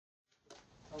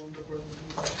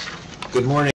Good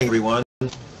morning, everyone.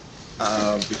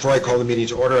 Before I call the meeting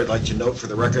to order, I'd like to note for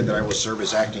the record that I will serve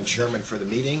as acting chairman for the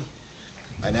meeting.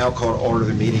 I now call to order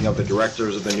the meeting of the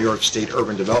directors of the New York State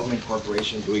Urban Development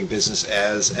Corporation, doing business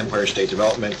as Empire State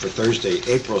Development, for Thursday,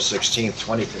 April 16th,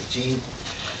 2015.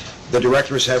 The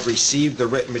directors have received the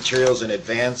written materials in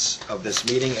advance of this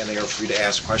meeting, and they are free to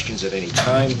ask questions at any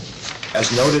time.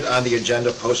 As noted on the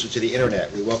agenda posted to the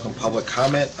internet, we welcome public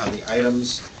comment on the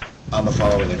items on the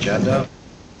following agenda.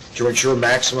 To ensure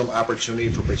maximum opportunity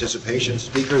for participation,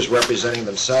 speakers representing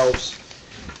themselves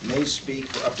may speak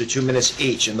for up to 2 minutes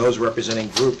each, and those representing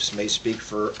groups may speak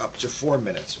for up to 4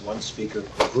 minutes, one speaker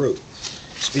per group.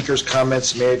 Speakers'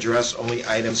 comments may address only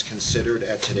items considered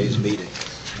at today's meeting.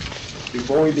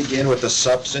 Before we begin with the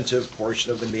substantive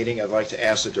portion of the meeting, I'd like to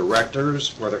ask the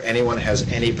directors whether anyone has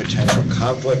any potential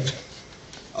conflict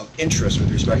of interest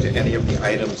with respect to any of the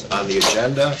items on the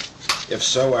agenda. If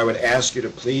so, I would ask you to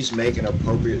please make an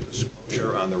appropriate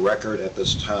disclosure on the record at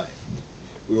this time.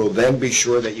 We will then be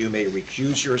sure that you may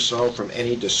recuse yourself from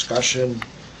any discussion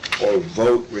or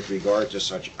vote with regard to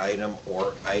such item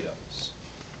or items.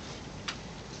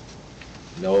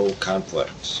 No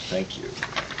conflicts. Thank you.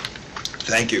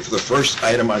 Thank you. For the first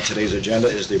item on today's agenda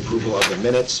is the approval of the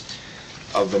minutes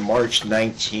of the March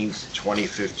 19th,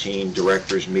 2015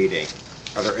 Directors Meeting.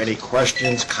 Are there any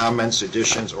questions, comments,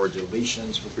 additions, or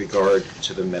deletions with regard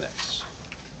to the minutes?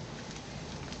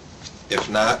 If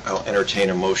not, I'll entertain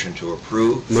a motion to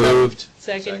approve. Moved.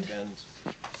 Second.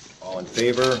 All in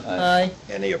favor? Aye.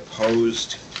 Any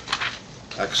opposed?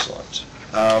 Excellent.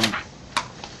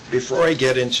 Before I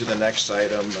get into the next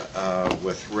item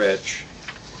with Rich,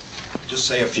 just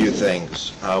say a few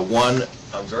things. One,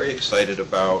 I'm very excited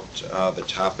about the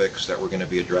topics that we're going to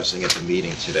be addressing at the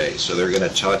meeting today. So they're going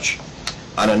to touch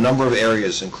on a number of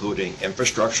areas, including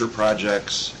infrastructure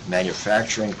projects,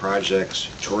 manufacturing projects,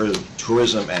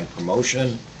 tourism and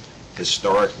promotion,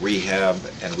 historic rehab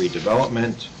and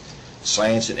redevelopment,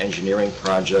 science and engineering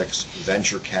projects,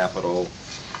 venture capital,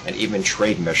 and even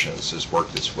trade missions has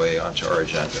worked its way onto our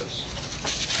agendas.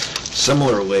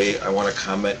 Similarly, I want to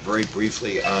comment very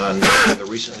briefly on the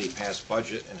recently passed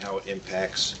budget and how it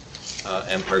impacts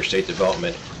Empire State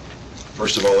Development.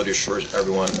 First of all, it assures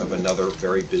everyone of another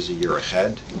very busy year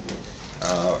ahead.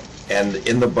 And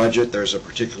in the budget, there's a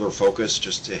particular focus,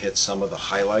 just to hit some of the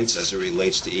highlights as it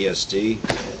relates to ESD,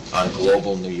 on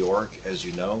global New York, as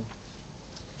you know,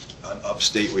 on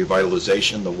upstate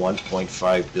revitalization, the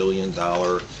 $1.5 billion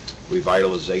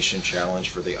revitalization challenge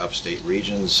for the upstate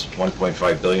regions,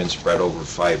 $1.5 billion spread over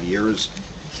 5 years.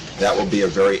 That will be a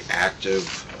very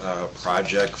active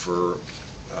project for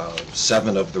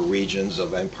 7 of the regions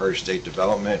of Empire State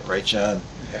Development, right, John?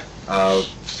 Yeah.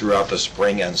 Throughout the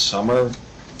spring and summer.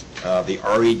 The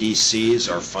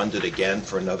REDCs are funded again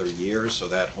for another year, so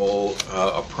that whole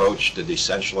approach, the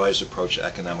decentralized approach to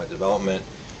economic development,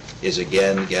 is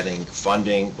again getting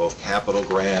funding, both capital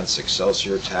grants,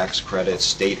 Excelsior tax credits,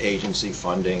 state agency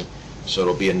funding. So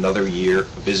it'll be another year,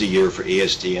 a busy year for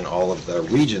ESD and all of the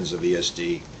regions of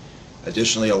ESD.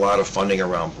 Additionally, a lot of funding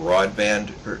around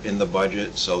broadband in the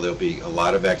budget, so there'll be a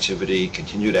lot of activity,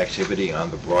 continued activity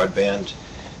on the broadband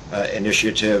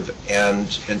initiative.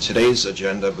 And in today's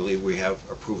agenda, I believe we have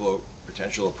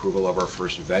potential approval of our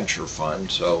first venture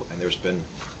fund. So, and there's been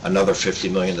another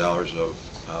 $50 million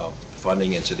of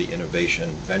funding into the Innovation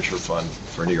Venture Fund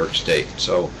for New York State.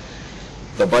 So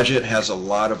the budget has a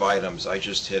lot of items. I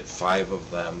just hit 5 of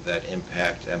them that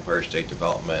impact Empire State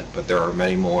Development, but there are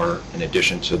many more in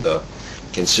addition to the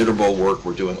considerable work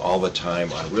we're doing all the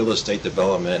time on real estate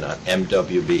development, on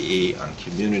MWBE, on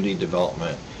community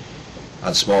development,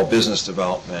 on small business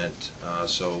development.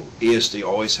 So ESD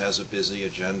always has a busy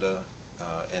agenda,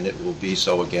 and it will be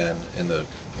so again in the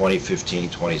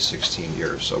 2015-2016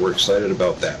 years. So we're excited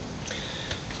about that.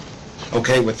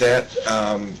 Okay, with that,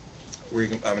 I'm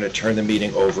going to turn the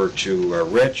meeting over to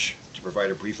Rich to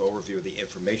provide a brief overview of the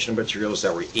information materials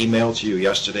that were emailed to you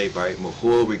yesterday by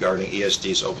Mehul regarding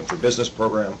ESD's Open for Business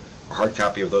program. A hard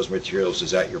copy of those materials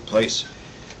is at your place.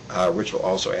 Rich will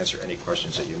also answer any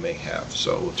questions that you may have.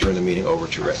 So we'll turn the meeting over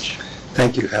to Rich.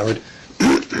 Thank you, Howard.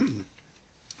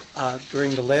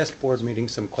 During the last board meeting,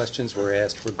 some questions were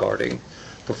asked regarding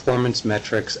performance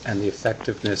metrics and the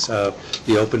effectiveness of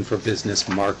the Open for Business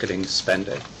marketing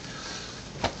spending.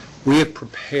 We have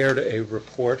prepared a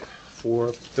report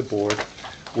for the board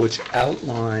which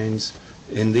outlines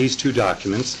in these 2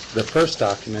 documents, the first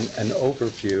document, an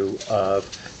overview of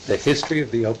the history of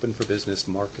the Open for Business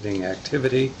marketing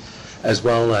activity, as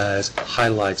well as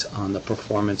highlights on the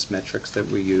performance metrics that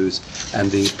we use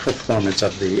and the performance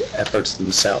of the efforts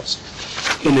themselves.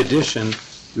 In addition,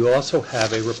 You also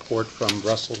have a report from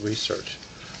Russell Research.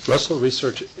 Russell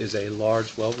Research is a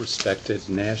large, well-respected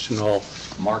national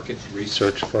market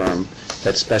research firm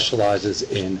that specializes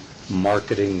in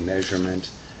marketing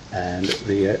measurement and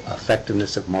the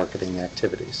effectiveness of marketing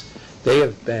activities. They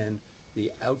have been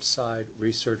the outside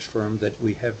research firm that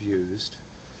we have used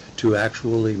to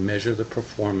actually measure the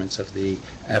performance of the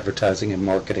advertising and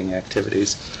marketing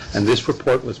activities. And this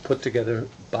report was put together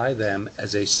by them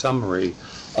as a summary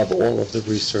of all of the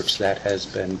research that has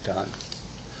been done.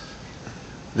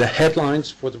 The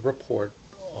headlines for the report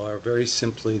are very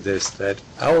simply this, that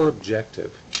our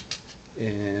objective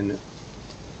in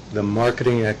the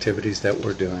marketing activities that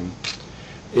we're doing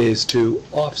is to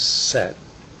offset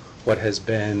what has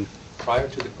been, prior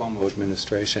to the Cuomo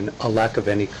administration, a lack of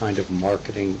any kind of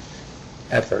marketing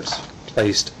efforts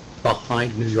placed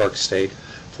behind New York State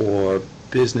for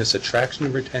business attraction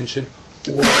and retention,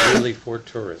 or really for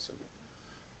tourism.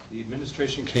 The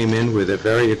administration came in with a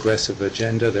very aggressive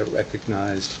agenda that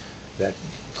recognized that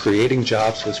creating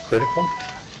jobs was critical,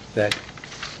 that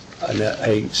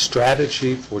a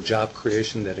strategy for job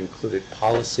creation that included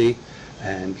policy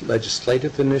and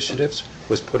legislative initiatives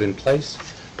was put in place,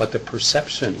 but the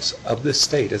perceptions of the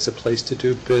state as a place to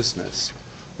do business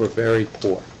were very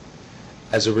poor.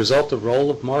 As a result, the role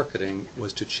of marketing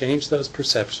was to change those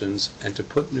perceptions and to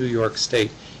put New York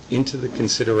State into the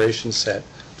consideration set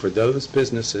for those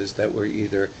businesses that were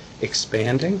either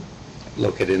expanding,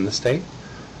 located in the state,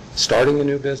 starting a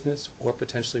new business, or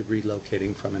potentially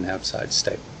relocating from an outside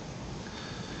state.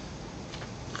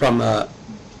 From a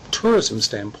tourism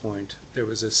standpoint, there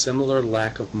was a similar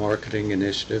lack of marketing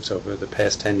initiatives over the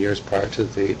past 10 years prior to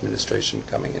the administration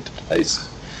coming into place.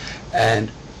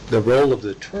 And the role of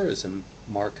the tourism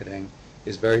marketing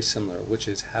is very similar, which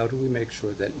is how do we make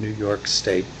sure that New York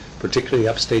State, particularly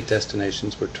upstate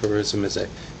destinations where tourism is a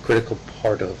critical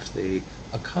part of the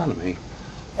economy,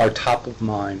 are top of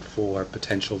mind for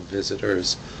potential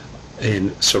visitors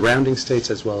in surrounding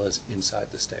states as well as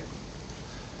inside the state.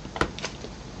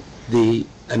 The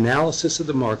analysis of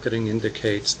the marketing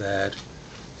indicates that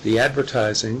the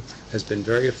advertising has been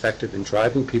very effective in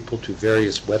driving people to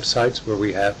various websites where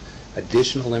we have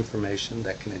additional information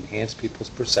that can enhance people's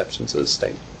perceptions of the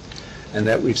state, and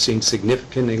that we've seen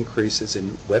significant increases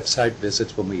in website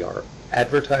visits when we are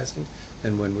advertising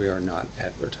than when we are not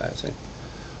advertising.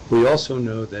 We also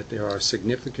know that there are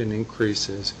significant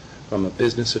increases from a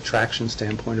business attraction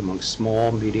standpoint among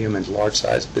small, medium, and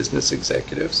large-sized business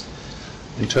executives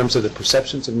in terms of the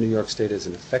perceptions of New York State as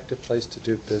an effective place to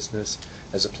do business,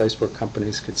 as a place where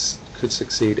companies could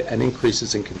succeed, and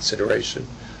increases in consideration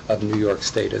of New York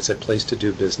State as a place to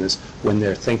do business when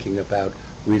they're thinking about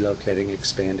relocating,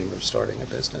 expanding, or starting a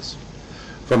business.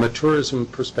 From a tourism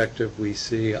perspective, we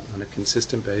see on a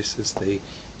consistent basis the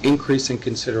increase in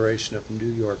consideration of New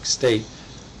York State,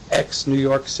 ex-New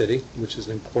York City, which is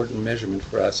an important measurement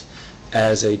for us,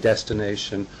 as a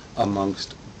destination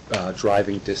amongst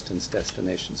driving distance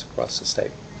destinations across the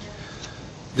state.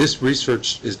 This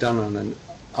research is done on an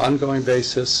ongoing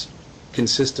basis,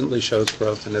 consistently shows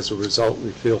growth, and as a result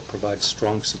we feel provides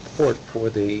strong support for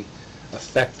the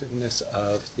effectiveness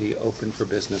of the Open for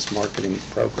Business marketing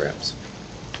programs.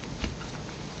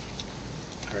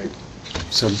 Great.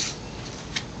 So,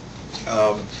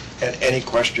 and any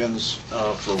questions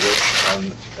for Rich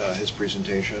on his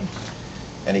presentation?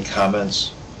 Any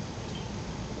comments?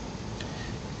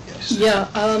 Yes.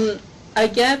 Yeah, I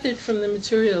gathered from the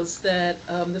materials that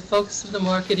the focus of the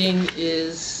marketing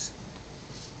is,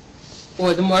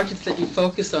 or the markets that you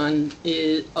focus on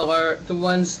are the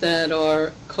ones that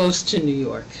are close to New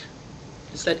York.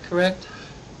 Is that correct?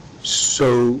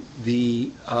 So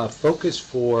the focus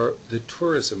for the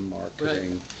tourism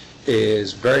marketing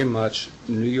is very much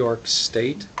New York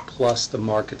State plus the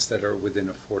markets that are within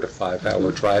a 4 to 5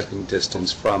 hour driving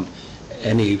distance from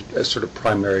any sort of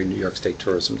primary New York State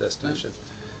tourism destination.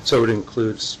 So it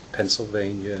includes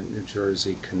Pennsylvania, New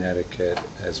Jersey, Connecticut,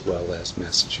 as well as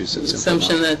Massachusetts. The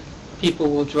assumption that people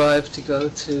will drive to go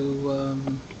to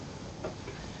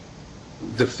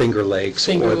the Finger Lakes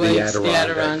or the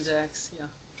Adirondacks. Yeah.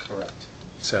 Correct.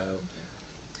 So.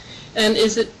 And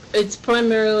it's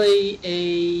primarily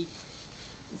a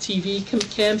TV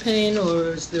campaign,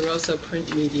 or is there also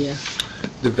print media?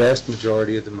 The vast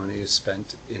majority of the money is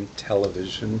spent in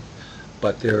television,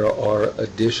 but there are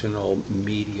additional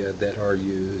media that are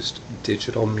used.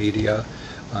 Digital media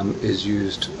is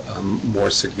used more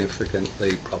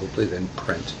significantly probably than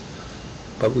print.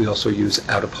 But we also use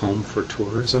out-of-home for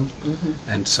tourism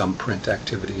and some print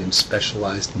activity in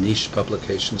specialized niche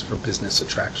publications for business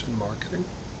attraction marketing.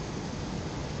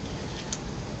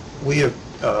 We have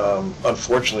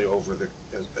Unfortunately,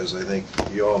 as I think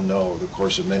you all know, the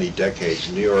course of many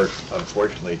decades, New York,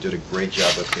 unfortunately, did a great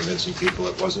job of convincing people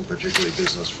it wasn't particularly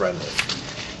business-friendly.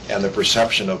 And the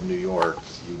perception of New York,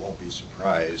 you won't be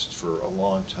surprised, for a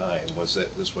long time was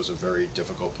that this was a very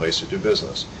difficult place to do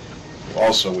business.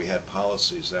 Also, we had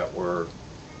policies that were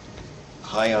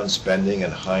high on spending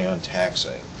and high on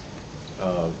taxing.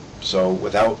 So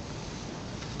without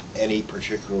any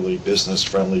particularly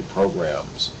business-friendly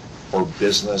programs or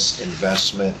business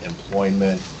investment,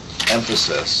 employment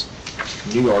emphasis,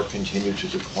 New York continued to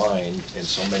decline in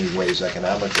so many ways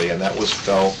economically, and that was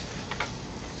felt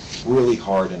really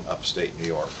hard in upstate New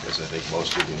York, as I think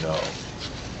most of you know.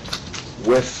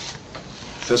 With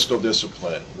fiscal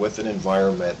discipline, with an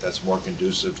environment that's more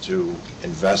conducive to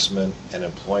investment and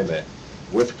employment,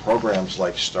 with programs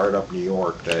like Startup New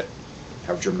York that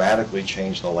have dramatically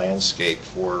changed the landscape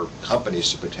for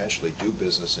companies to potentially do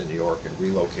business in New York and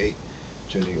relocate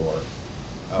to New York,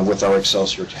 with our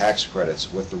Excelsior tax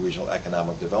credits, with the regional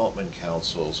economic development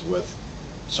councils, with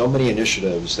so many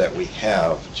initiatives that we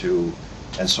have to,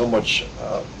 and so much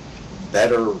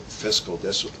better fiscal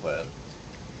discipline.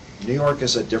 New York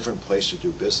is a different place to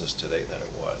do business today than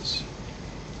it was.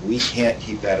 We can't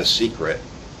keep that a secret.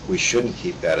 We shouldn't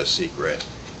keep that a secret.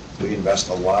 We invest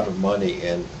a lot of money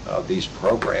in these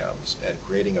programs and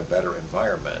creating a better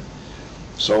environment.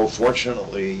 So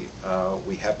fortunately,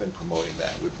 we have been promoting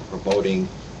that. We've been promoting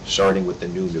starting with the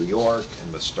new New York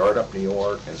and with Startup New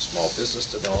York and small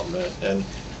business development. And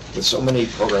with so many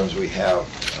programs we have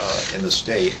in the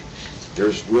state,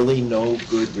 there's really no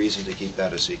good reason to keep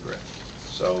that a secret.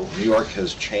 So New York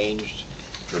has changed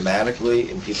dramatically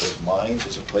in people's minds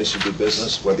as a place to do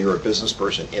business, whether you're a business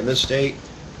person in the state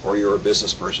or you're a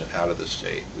business person out of the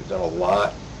state. We've done a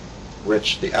lot.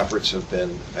 Rich, the efforts have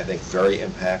been, I think, very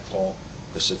impactful.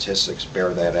 The statistics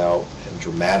bear that out in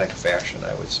dramatic fashion,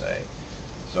 I would say.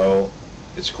 So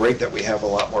it's great that we have a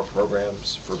lot more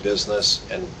programs for business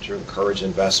and to encourage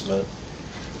investment.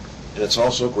 And it's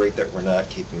also great that we're not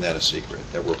keeping that a secret,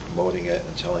 that we're promoting it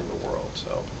and telling the world.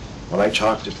 So when I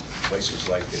talk to places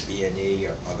like the B&E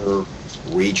or other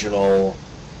regional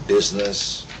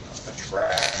business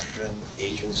attraction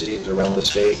agencies around the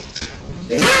state,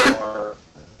 they are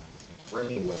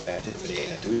brimming with activity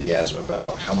and enthusiasm about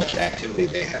how much activity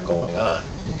they have going on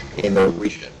in their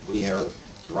region. We are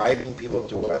driving people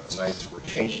to websites, we're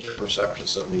changing their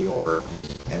perceptions of New York,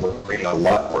 and we're creating a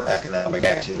lot more economic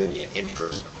activity and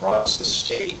interest across the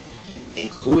state,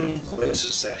 including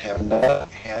places that have not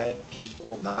had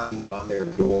people knocking on their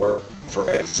door for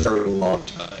a very long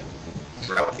time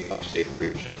throughout the upstate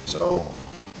region. So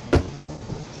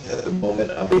at the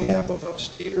moment, on behalf of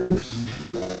upstaters,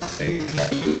 they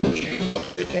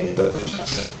change the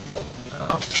perception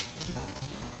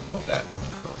of that.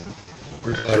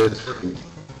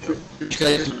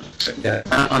 Yeah.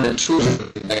 On the tools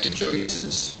back to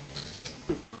Joey's,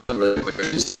 really quick,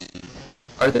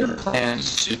 are there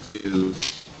plans to do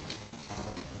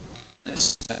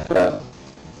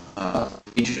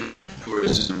regional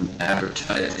tourism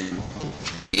advertising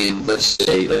in, let's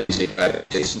say,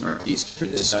 Jason Northeast for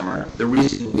this summer? The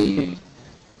reason being,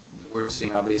 we're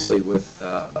seeing obviously with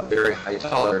a very high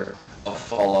dollar, a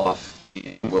fall off.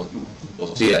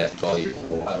 We'll see that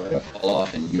fall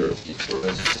off in European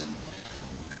tourists and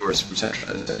tourists from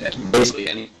Central, basically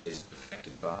any place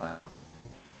affected by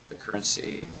the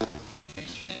currency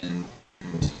change. And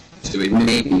so it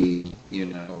may be,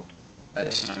 a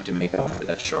time to make up for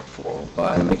that shortfall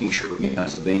by making sure we get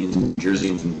Pennsylvanians and New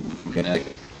Jerseyans and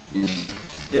Connecticut.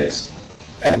 Yes.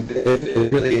 And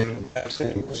it really,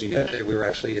 yesterday we were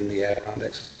actually in the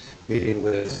Adirondacks meeting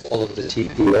with all of the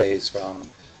TPAs from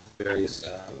various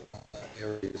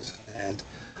areas, and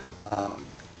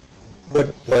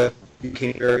what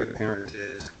became very apparent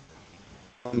is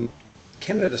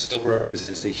Canada still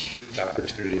represents a huge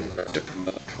opportunity for us to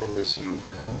promote tourism.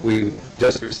 We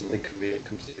just recently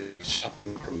completed a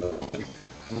shopping promotion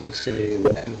city,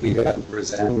 and we got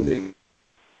resounding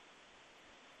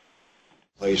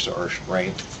Place our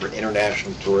strength for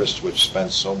international tourists, which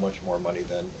spend so much more money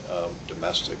than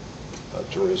domestic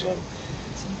tourism.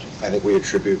 I think we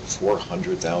attribute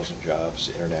 400,000 jobs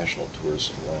to international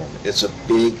tourism alone. It's a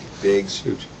big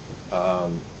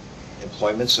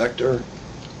employment sector,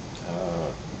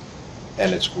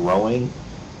 and it's growing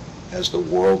as the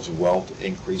world's wealth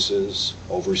increases,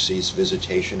 overseas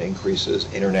visitation increases,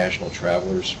 international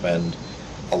travelers spend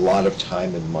a lot of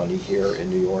time and money here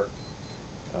in New York,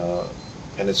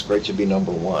 and it's great to be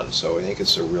number one. So I think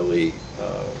it's a really,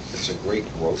 it's a great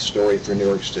growth story for New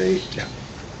York State. Yeah.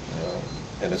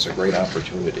 And it's a great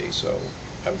opportunity. So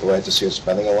I'm glad to see us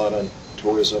spending a lot on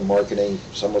tourism marketing.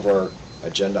 Some of our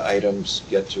agenda items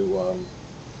get to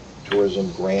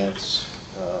tourism grants,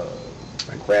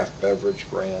 craft beverage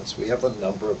grants. We have a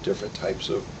number of different types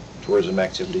of tourism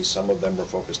activities. Some of them are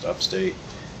focused upstate.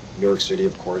 New York City,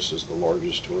 of course, is the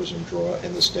largest tourism draw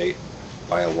in the state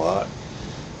by a lot.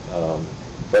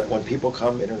 But when people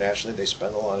come internationally, they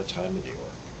spend a lot of time in New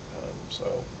York.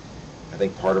 So I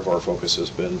think part of our focus has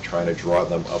been trying to draw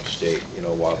them upstate,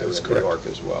 while they're in New York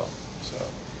as well. So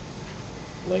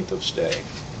length of stay.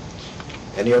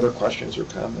 Any other questions or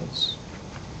comments?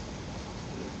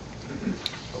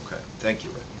 Okay, thank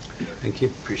you, Rick. Thank you.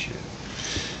 Appreciate it.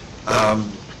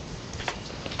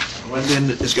 Glendon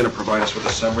is going to provide us with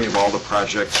a summary of all the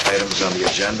project items on the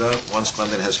agenda. Once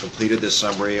Glendon has completed this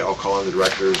summary, I'll call on the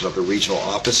directors of the regional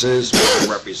offices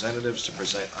or representatives to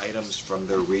present items from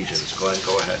their regions. Glenn,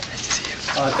 go ahead.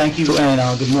 Thank you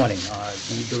and good morning.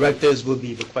 The directors will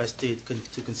be requested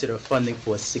to consider funding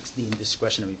for 16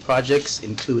 discretionary projects,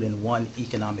 including one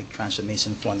Economic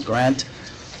Transformation Fund grant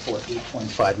for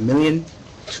 $8.5 million,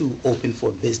 two Open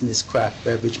for Business Craft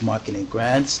Beverage Marketing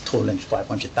grants totaling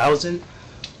 $500,000,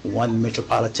 one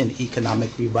Metropolitan Economic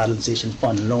Revitalization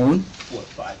Fund loan for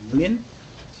 $5 million,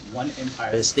 one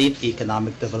Empire State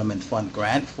Economic Development Fund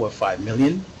grant for $5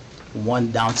 million, one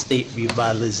Downstate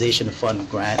Revitalization Fund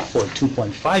grant for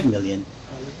 $2.5 million,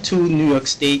 two New York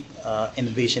State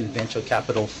Innovation Venture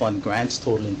Capital Fund grants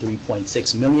totaling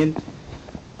 $3.6 million.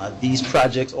 These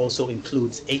projects also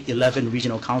includes 11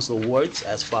 regional council awards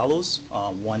as follows: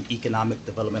 one Economic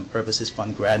Development Purposes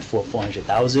Fund grant for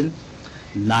 $400,000,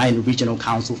 9 regional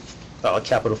council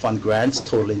capital fund grants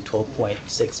totaling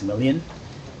 $12.6 million,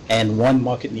 and one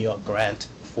Market New York grant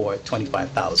for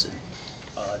 $25,000.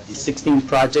 The 16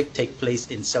 projects take place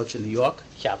in Central New York,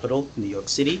 Capital, New York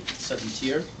City, Southern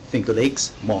Tier, Finger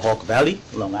Lakes, Mohawk Valley,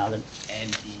 Long Island,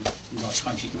 and the North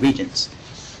Country regions.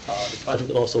 The project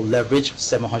will also leverage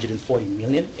 $740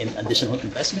 million in additional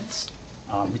investments,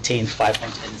 retain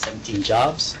 517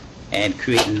 jobs, and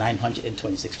create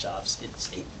 926 jobs in the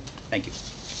state. Thank you.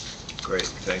 Great,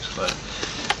 thanks, Glenn.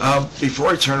 Before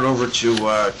I turn it over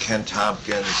to Ken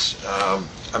Tompkins,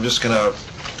 I'm just going to,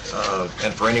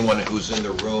 and for anyone who's in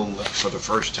the room for the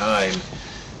first time,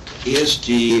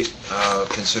 ESD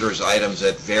considers items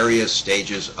at various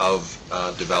stages of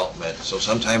development. So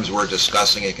sometimes we're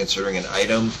discussing and considering an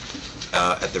item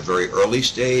at the very early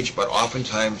stage, but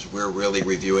oftentimes we're really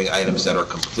reviewing items that are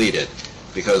completed,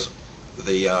 because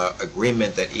the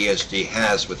agreement that ESD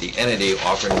has with the entity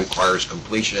often requires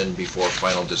completion before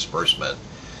final disbursement.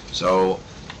 So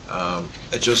I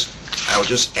would just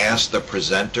ask the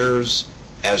presenters,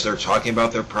 as they're talking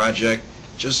about their project,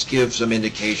 just give some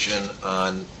indication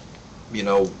on,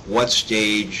 what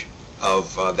stage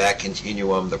of that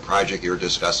continuum the project you're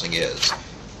discussing is.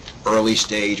 Early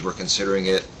stage, we're considering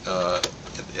it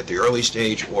at the early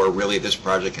stage, or really this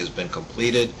project has been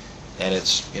completed and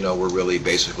it's, we're really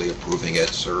basically approving it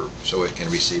so it can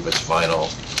receive its final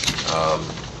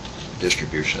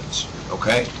distributions.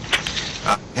 Okay?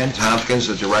 Ken Tompkins,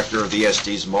 the director of the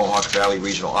ESD's Mohawk Valley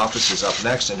Regional Office, is up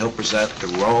next, and he'll present the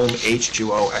Rome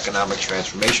H2O Economic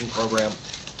Transformation Program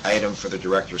item for the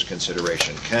director's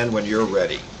consideration. Ken, when you're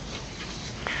ready.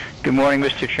 Good morning,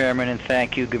 Mr. Chairman, and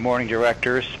thank you. Good morning,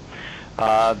 directors.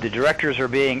 The directors are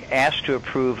being asked to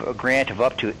approve a grant of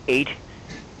up to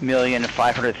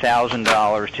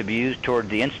 $8,500,000 to be used toward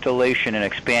the installation and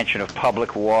expansion of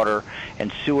public water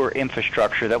and sewer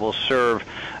infrastructure that will serve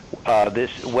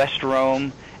this West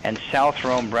Rome and South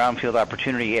Rome brownfield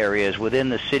opportunity areas within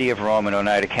the city of Rome and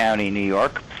Oneida County, New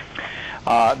York.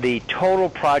 The total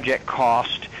project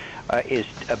cost is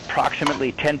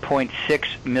approximately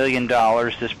 $10.6 million.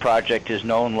 This project is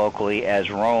known locally as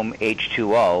Rome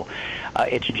H2O.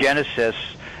 Its genesis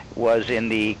was in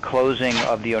the closing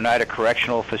of the Oneida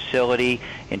Correctional Facility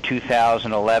in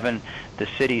 2011. The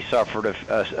city suffered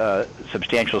a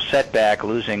substantial setback,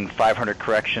 losing 500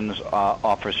 corrections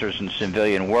officers and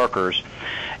civilian workers.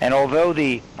 And although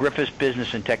the Griffiths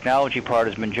Business and Technology part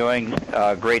has been enjoying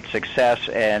great success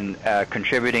and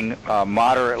contributing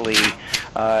moderately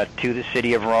to the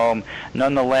city of Rome,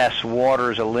 nonetheless,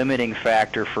 water is a limiting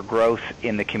factor for growth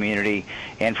in the community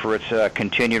and for its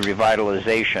continued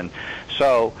revitalization.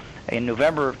 So, in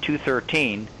November of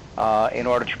 2013, in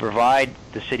order to provide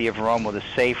the city of Rome with a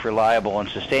safe, reliable, and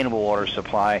sustainable water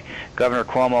supply, Governor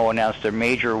Cuomo announced a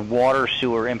major water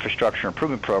sewer infrastructure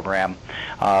improvement program.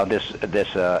 This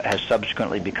has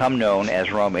subsequently become known as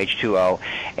Rome H2O,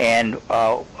 and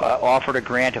offered a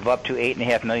grant of up to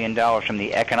 $8.5 million from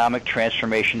the Economic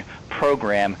Transformation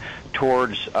Program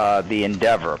towards the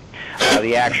endeavor.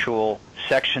 The actual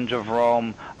sections of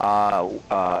Rome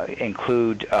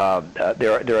include,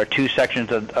 there are 2 sections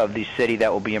of the city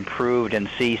that will be improved and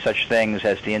see such things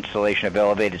as the installation of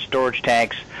elevated storage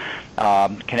tanks,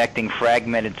 connecting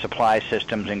fragmented supply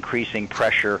systems, increasing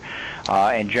pressure,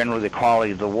 and generally the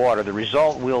quality of the water. The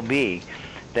result will be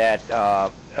that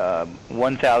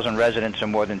 1,000 residents and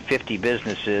more than 50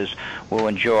 businesses will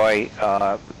enjoy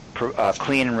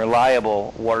clean and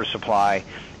reliable water supply,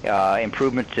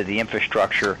 improvements to the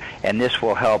infrastructure, and this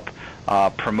will help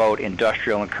promote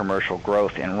industrial and commercial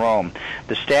growth in Rome.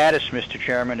 The status, Mr.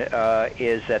 Chairman,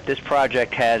 is that this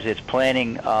project has its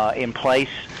planning in place,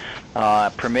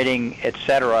 permitting,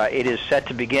 etc. It is set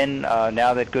to begin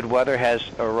now that good weather has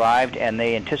arrived, and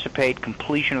they anticipate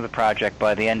completion of the project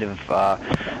by the end of, I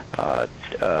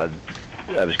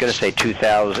was going to say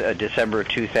December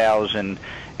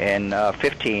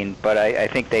 2015, but I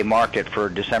think they marked it for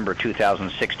December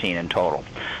 2016 in total.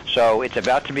 So it's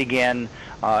about to begin.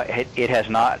 It has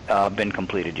not been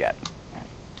completed yet.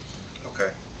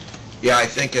 Okay. Yeah, I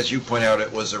think, as you point out,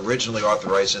 it was originally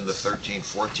authorized in the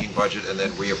 13-14 budget and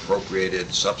then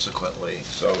reappropriated subsequently.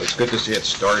 So it's good to see it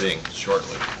starting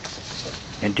shortly.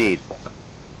 Indeed.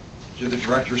 Do the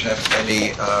directors have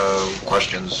any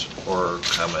questions or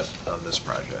comment on this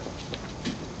project?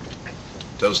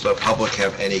 Does the public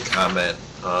have any comment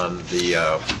on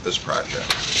this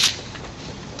project?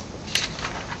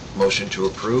 Motion to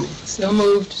approve? So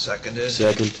moved. Seconded?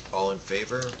 Second. All in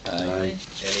favor? Aye.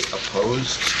 Any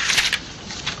opposed?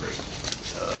 Great.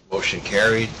 Motion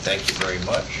carried. Thank you very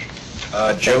much.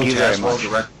 Joe Thank you very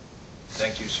Tasmo, much.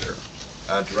 Thank you, sir.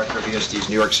 Director of ESD's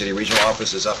New York City Regional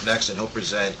Office is up next, and he'll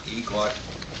present EGLUT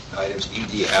items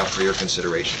EDF for your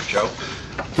consideration. Joe?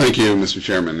 Thank you, Mr.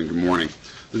 Chairman, and good morning.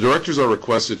 The directors are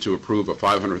requested to approve a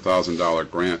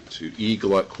 $500,000 grant to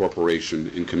EGLUT Corporation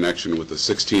in connection with the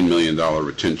 $16 million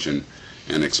retention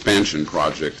and expansion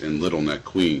project in Little Neck,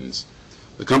 Queens.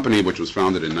 The company, which was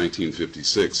founded in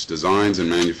 1956, designs and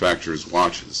manufactures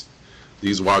watches.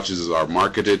 These watches are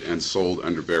marketed and sold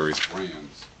under various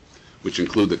brands, which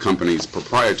include the company's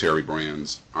proprietary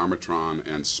brands, Armatron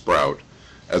and Sprout,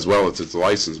 as well as its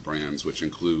licensed brands, which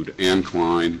include Anne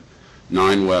Klein,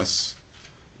 Nine West,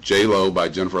 J-Lo by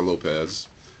Jennifer Lopez,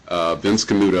 Vince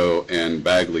Camuto, and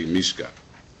Bagley Mishka.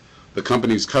 The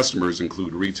company's customers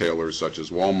include retailers such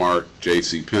as Walmart,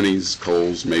 JCPenney's,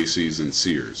 Kohl's, Macy's, and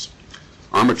Sears.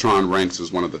 Armatron ranks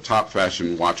as one of the top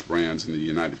fashion watch brands in the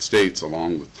United States,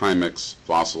 along with Timex,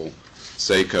 Fossil,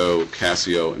 Seiko,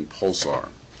 Casio, and Pulsar.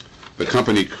 The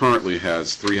company currently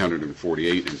has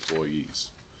 348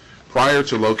 employees. Prior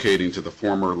to locating to the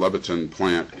former Leviton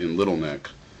plant in Little Neck,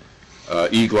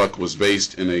 EGLUT was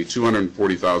based in a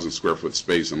 240,000 square foot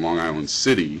space in Long Island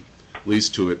City,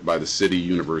 leased to it by the City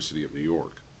University of New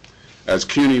York. As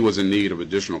CUNY was in need of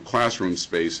additional classroom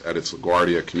space at its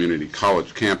LaGuardia Community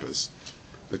College campus,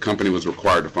 the company was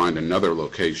required to find another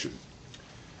location.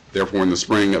 Therefore, in the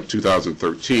spring of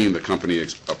 2013, the company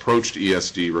approached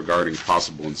ESD regarding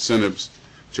possible incentives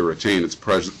to retain its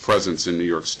presence in New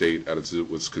York State as it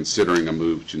was considering a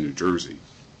move to New Jersey.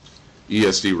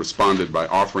 ESD responded by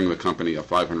offering the company a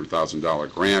 $500,000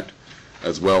 grant,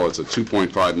 as well as a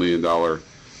 $2.5 million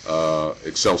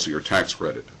Excelsior tax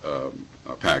credit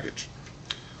package.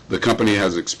 The company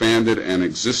has expanded an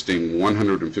existing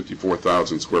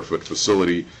 154,000 square foot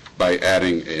facility by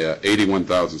adding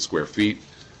 81,000 square feet,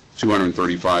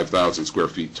 235,000 square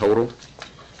feet total,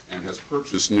 and has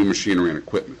purchased new machinery and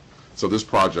equipment. So this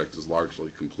project is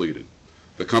largely completed.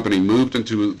 The company moved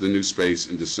into the new space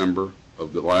in December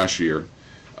of the last year.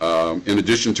 In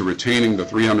addition to retaining the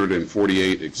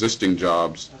 348 existing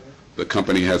jobs, the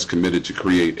company has committed to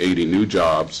create 80 new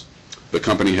jobs. The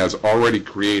company has already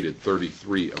created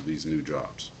 33 of these new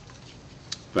jobs.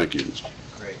 Thank you, Mr.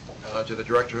 Great. Do the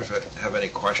directors have any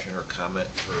question or comment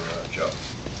for Joe?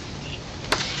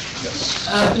 Yes.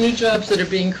 The new jobs that are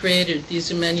being created,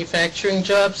 these are manufacturing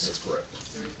jobs? That's correct.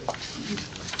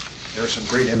 There are some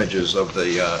great images of the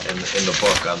in the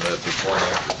book on the before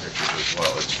and after pictures as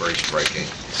well. It's very striking.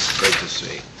 Great to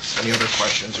see. Any other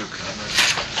questions or comments?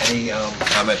 Any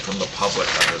comment from the public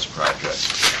on this project?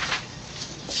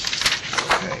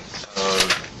 Okay.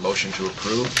 Motion to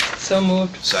approve? So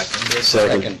moved. Seconded?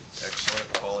 Second.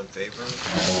 Excellent. All in favor?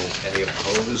 Any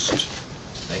opposed?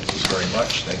 Thank you very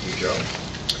much. Thank you, Joe.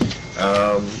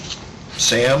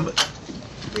 Sam,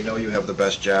 we know you have the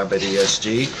best job at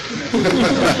ESD.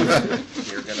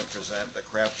 You're going to present the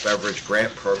craft beverage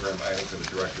grant program item for the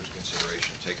director's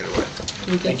consideration. Take it away.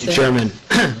 Thank you, Chairman.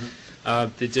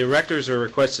 The directors are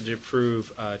requested to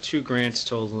approve 2 grants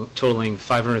totaling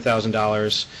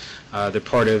 $500,000. They're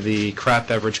part of the craft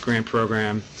beverage grant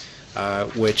program.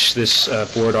 which this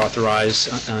board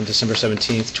authorized on December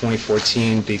 17th,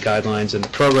 2014, the guidelines and the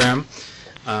program.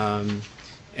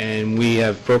 And we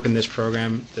have broken this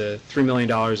program. The $3 million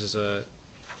is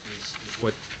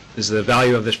what is the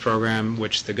value of this program,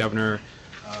 which the governor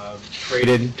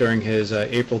created during his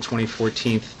April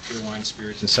 2014 Beer, Wine,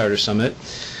 Spirits, and Cider Summit.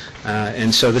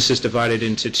 And so this is divided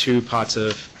into two pots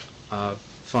of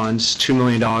funds, $2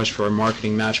 million for a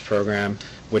marketing match program,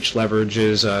 which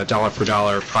leverages dollar for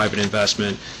dollar private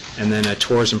investment, and then a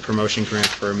tourism promotion grant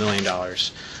for $1 million.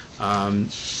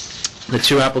 The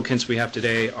two applicants we have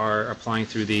today are applying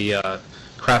through the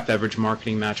craft beverage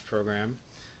marketing match program.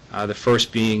 The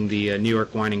first being the New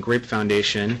York Wine and Grape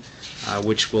Foundation,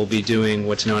 which will be doing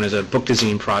what's known as a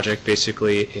book-to-zine project,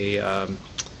 basically a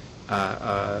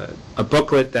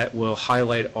booklet that will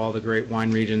highlight all the great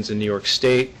wine regions in New York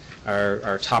State,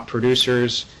 our top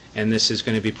producers, and this is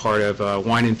going to be part of a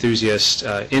wine enthusiast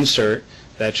insert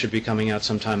that should be coming out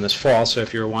sometime this fall. So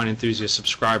if you're a wine enthusiast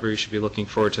subscriber, you should be looking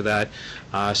forward to that.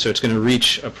 So it's going to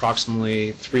reach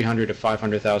approximately 300 to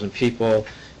 500,000 people,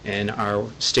 and our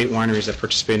state wineries that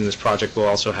participate in this project will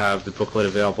also have the booklet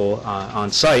available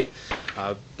on site.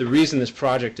 The reason this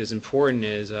project is important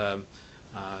is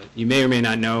you may or may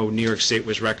not know New York State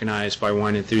was recognized by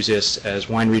wine enthusiasts as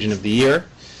Wine Region of the Year,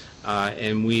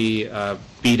 and we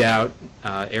beat out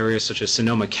areas such as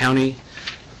Sonoma County,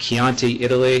 Chianti,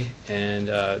 Italy, and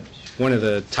one of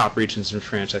the top regions in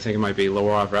France. I think it might be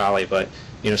Loire Valley, but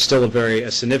still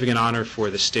a significant honor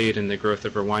for the state and the growth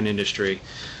of our wine industry.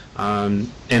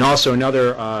 And also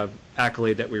another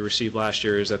accolade that we received last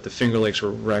year is that the Finger Lakes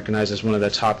were recognized as one of the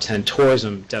top 10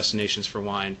 tourism destinations for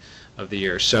wine of the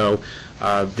year. So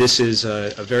this is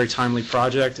a very timely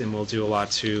project, and will do a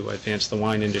lot to advance the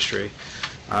wine industry.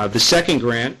 The second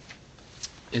grant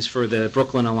is for the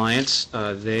Brooklyn Alliance.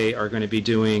 They are going to be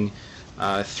doing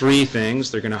three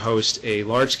things. They're going to host a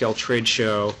large-scale trade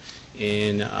show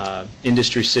in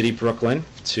Industry City, Brooklyn,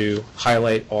 to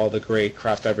highlight all the great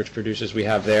craft beverage producers we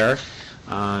have there.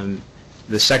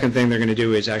 The second thing they're going to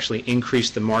do is actually increase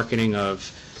the marketing of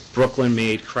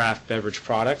Brooklyn-made craft beverage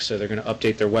products. So they're going to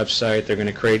update their website. They're going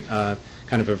to create kind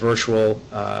of a virtual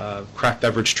craft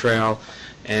beverage trail.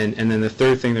 And then the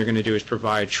third thing they're going to do is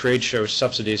provide trade show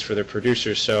subsidies for their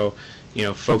producers. So,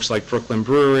 folks like Brooklyn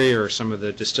Brewery or some of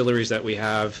the distilleries that we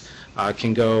have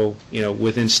can go,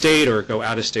 within state or go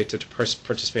out of state to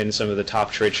participate in some of the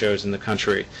top trade shows in the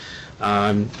country.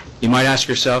 You might ask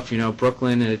yourself,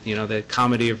 Brooklyn, the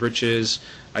comedy of riches.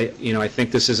 I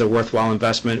think this is a worthwhile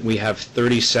investment. We have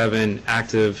 37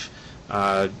 active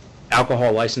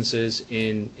alcohol licenses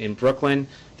in Brooklyn.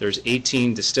 There's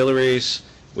 18 distilleries.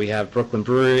 We have Brooklyn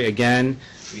Brewery again.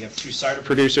 We have 2 cider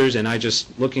producers, and I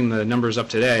just looking the numbers up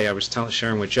today. I was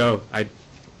sharing with Joe.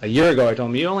 A year ago, I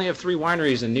told him you only have 3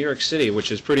 wineries in New York City, which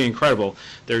is pretty incredible.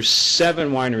 There's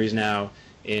 7 wineries now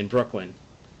in Brooklyn,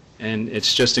 and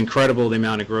it's just incredible the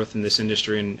amount of growth in this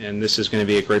industry. And this is going to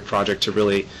be a great project to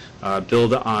really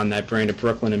build on that brand of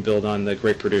Brooklyn and build on the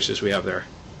great producers we have there.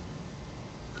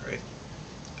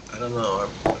 I don't know.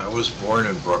 I was born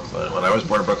in Brooklyn. When I was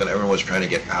born in Brooklyn, everyone was trying to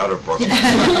get out of Brooklyn.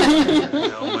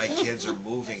 Now my kids are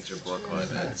moving to Brooklyn.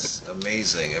 It's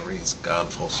amazing. Everything's gone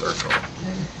full circle.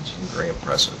 It's very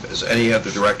impressive. Does any of the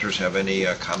directors have any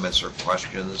comments or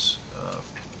questions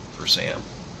for Sam?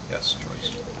 Yes,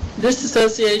 Joyce. This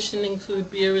association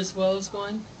include beer as well as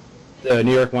wine? The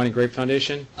New York Wine and Grape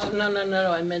Foundation? Oh,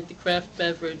 no. I meant the craft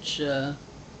beverage. The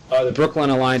Brooklyn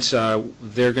Alliance,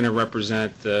 they're going to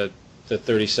represent the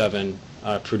 37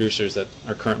 producers that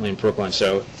are currently in Brooklyn.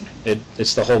 So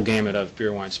it's the whole gamut of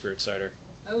beer, wine, spirit, cider.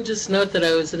 I would just note that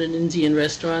I was at an Indian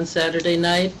restaurant Saturday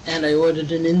night, and I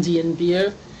ordered an Indian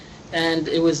beer, and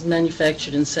it was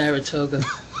manufactured in Saratoga.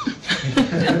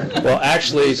 Well,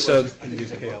 actually, so the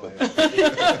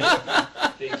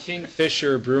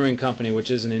Kingfisher Brewing Company,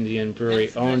 which is an Indian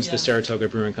brewery, owns the Saratoga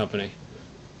Brewing Company.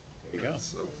 There you go.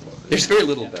 So There's very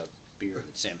little about beer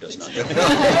that Sam does not know.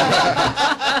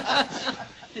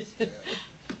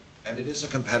 And it is a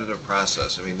competitive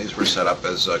process. I mean, these were set up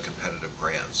as competitive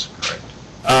grants, correct?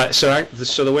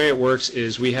 So the way it works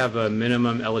is we have a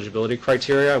minimum eligibility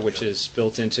criteria, which is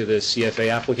built into the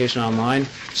CFA application online.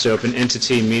 So if an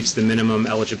entity meets the minimum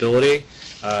eligibility,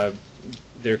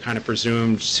 they're kind of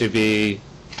presumed to be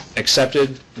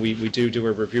accepted. We do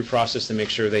a review process to make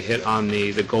sure they hit on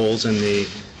the goals and the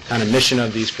kind of mission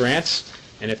of these grants.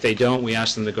 And if they don't, we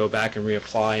ask them to go back and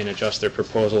reapply and adjust their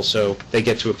proposal so they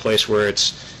get to a place where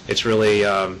it's really,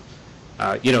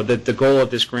 the goal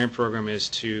of this grant program is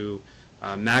to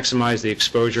maximize the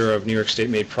exposure of New York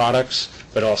State-made products,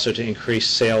 but also to increase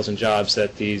sales and jobs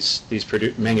that these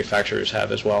manufacturers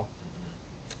have as well.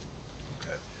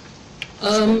 Okay.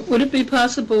 Would it be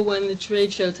possible when the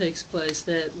trade show takes place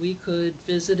that we could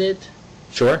visit it?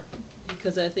 Sure.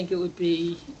 Because I think it would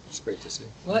be, It's great to see.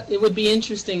 it would be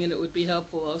interesting, and it would be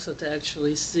helpful also to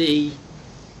actually see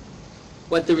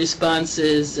what the response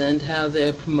is and how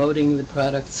they're promoting the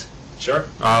products. Sure.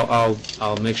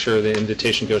 I'll make sure the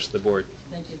invitation goes to the board.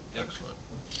 Thank you. Excellent.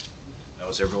 Now,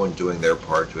 is everyone doing their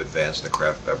part to advance the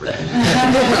craft beverage?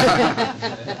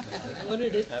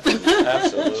 Ordered it.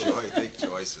 Absolutely. I think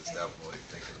Joyce is definitely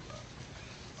thinking about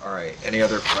it. All right, any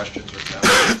other questions or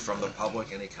comments from the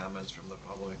public? Any comments from the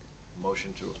public?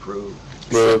 Motion to approve?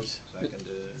 Moved.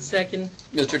 Seconded? Second.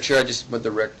 Mr. Chair, I just want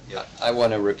Yeah. I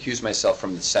want to recuse myself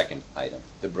from the second item,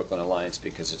 the Brooklyn Alliance,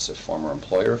 because it's a former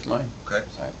employer of mine. Okay.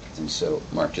 And so,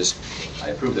 Mark, I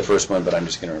approved the first one, but I'm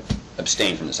just going to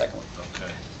abstain from the second one.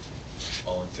 Okay.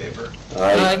 All in favor?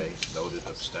 Aye. Noted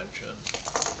abstention.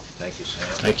 Thank you, Sam.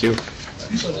 Thank you.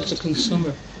 So there's a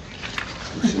consumer.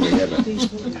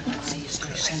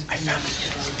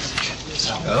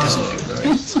 Oh, right.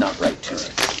 It's not right to me.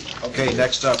 Okay,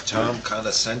 next up, Tom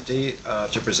Condescenti,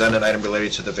 to present an item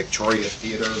related to the Victoria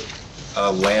Theater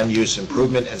land use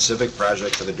improvement and civic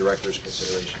project for the director's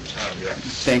consideration. Tom, yeah.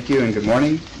 Thank you and good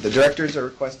morning. The directors are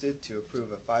requested to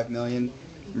approve a $5 million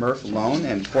MRF loan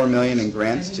and $4 million in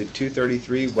grants to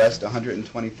 233 West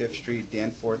 125th Street,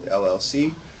 Danforth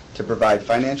LLC to provide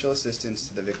financial assistance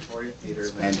to the Victoria Theater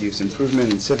land use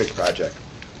improvement and civic project.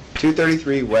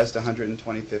 233 West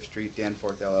 125th Street,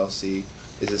 Danforth LLC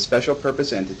is a special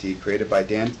purpose entity created by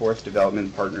Danforth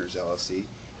Development Partners LLC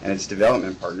and its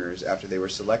development partners after they were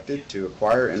selected to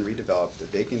acquire and redevelop the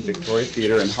vacant Victoria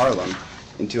Theater in Harlem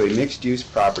into a mixed-use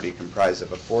property comprised of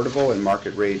affordable and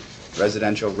market-rate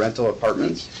residential rental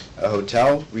apartments, a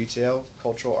hotel, retail,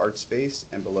 cultural arts space,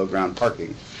 and below-ground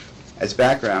parking. As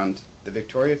background, the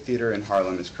Victoria Theater in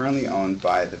Harlem is currently owned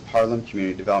by the Harlem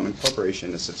Community Development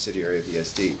Corporation, a subsidiary of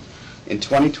ESD. In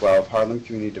 2012, Harlem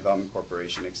Community Development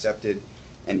Corporation accepted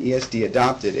and ESD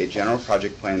adopted a general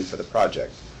project plan for the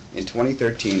project. In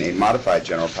 2013, a modified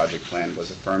general project plan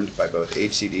was affirmed by both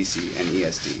HCDC and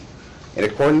ESD. In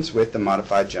accordance with the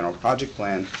modified general project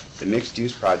plan, the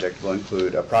mixed-use project will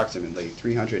include approximately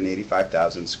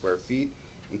 385,000 square feet,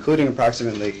 including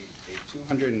approximately a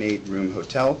 208-room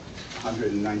hotel,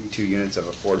 192 units of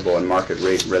affordable and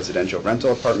market-rate residential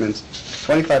rental apartments,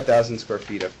 25,000 square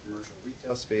feet of commercial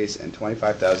retail space, and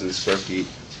 25,000 square feet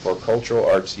for cultural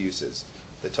arts uses.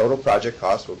 The total project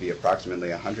cost will be approximately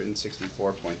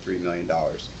 $164.3 million.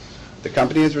 The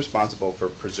company is responsible for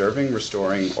preserving,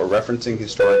 restoring, or referencing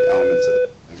historic elements of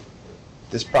the building.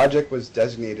 This project was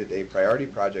designated a priority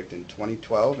project in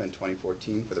 2012 and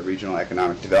 2014 for the Regional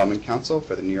Economic Development Council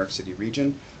for the New York City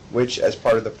region, which, as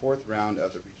part of the fourth round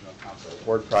of the Regional Council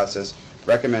award process,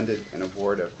 recommended an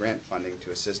award of grant funding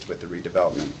to assist with the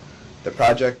redevelopment. The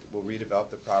project will redevelop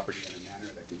the property in a manner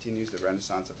that continues the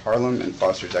renaissance of Harlem and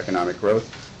fosters economic growth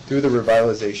through the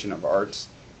revitalization of arts,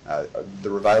 the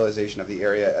revitalization of the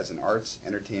area as an arts,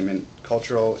 entertainment,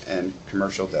 cultural, and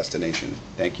commercial destination.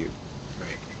 Thank you.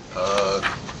 Great.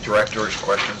 Directors,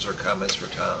 questions or comments for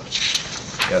Tom?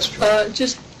 Yes, George.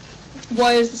 Just,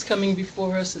 why is this coming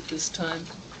before us at this time?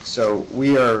 So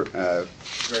we are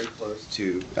very close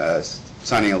to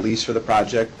signing a lease for the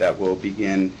project that will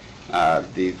begin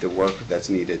the work that's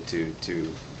needed to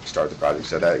start the project.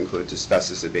 So that includes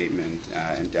asbestos abatement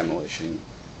and demolition.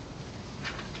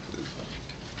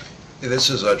 This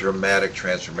is a dramatic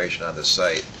transformation on the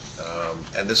site,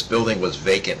 and this building was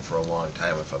vacant for a long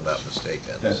time, if I'm not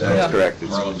mistaken. That's Yeah. correct.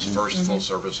 Harlem's first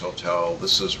full-service hotel.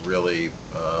 This is really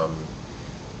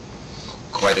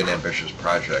quite an ambitious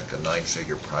project, a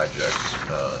nine-figure project,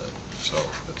 so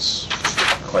it's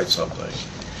quite something.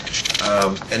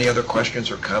 Any other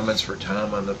questions or comments for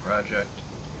Tom on the project?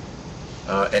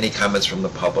 Any comments from the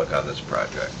public on this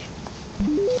project?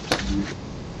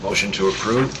 Motion to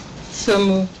approve? So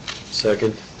moved.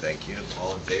 Second. Thank you.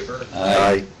 All in favor?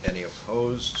 Aye. Any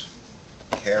opposed?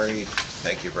 Carried.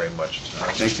 Thank you very much, Tom.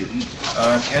 Thank you.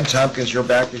 Ken Tompkins, you're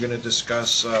back. You're going to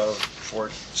discuss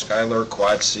Fort Schuyler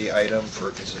Quad C item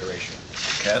for consideration.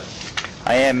 Ken?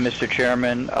 I am, Mr.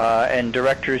 Chairman, and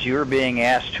directors, you are being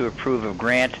asked to approve a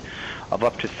grant of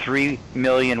up to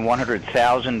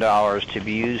 $3,100,000 to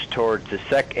be used towards a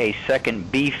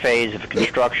second B phase of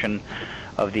construction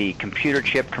of the Computer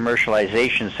Chip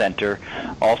Commercialization Center,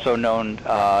 also known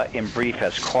in brief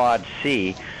as Quad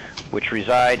C, which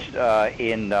resides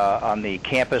on the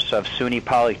campus of SUNY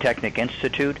Polytechnic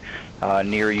Institute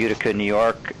near Utica, New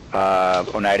York,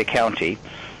 Oneida County.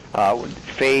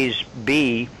 Phase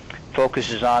B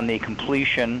focuses on the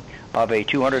completion of a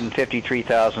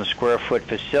 253,000 square foot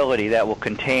facility that will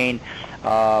contain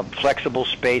flexible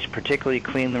space, particularly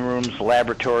clean rooms,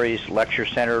 laboratories, lecture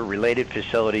center, related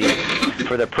facilities,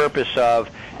 for the purpose of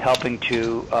helping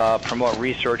to promote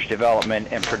research, development,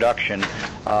 and production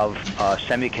of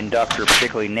semiconductor,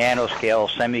 particularly nanoscale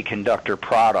semiconductor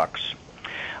products.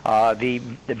 The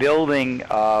building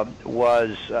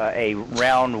was a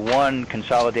round one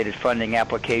consolidated funding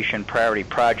application priority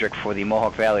project for the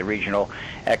Mohawk Valley Regional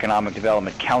Economic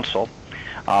Development Council,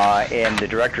 and the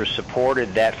directors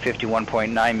supported that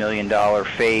 $51.9 million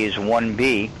Phase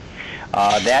 1B.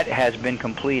 That has been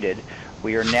completed.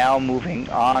 We are now moving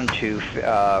on to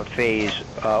Phase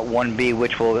 1B,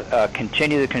 which will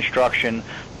continue the construction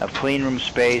of clean room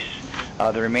space.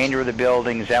 The remainder of the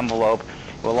building's envelope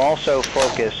will also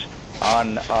focus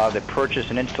on the purchase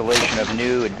and installation of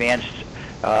new advanced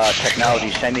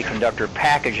technology semiconductor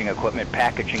packaging equipment,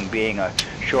 packaging being a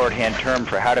shorthand term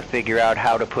for how to figure out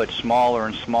how to put smaller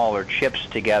and smaller chips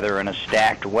together in a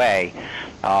stacked way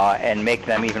and make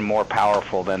them even more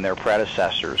powerful than their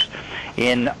predecessors.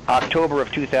 In October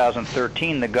of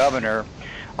 2013, the governor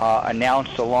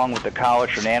announced, along with the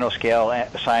College for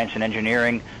Nanoscale Science and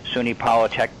Engineering, SUNY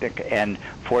Polytechnic, and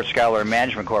Fort Schuyler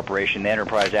Management Corporation, the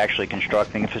enterprise actually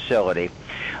constructing a facility,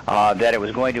 that it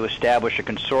was going to establish a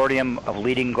consortium of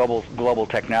leading global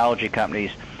technology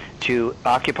companies to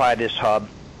occupy this hub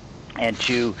and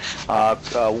to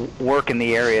work in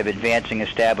the area of advancing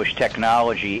established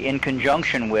technology in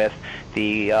conjunction with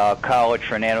the College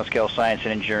for Nanoscale Science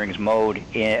and Engineering's node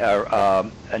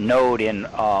in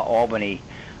Albany,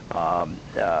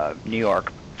 New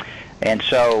York. And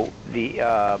so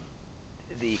the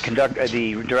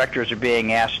directors are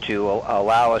being asked to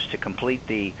allow us to complete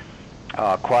the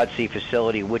Quad C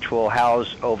facility, which will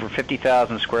house over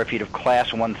 50,000 square feet of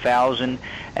Class 1,000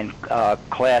 and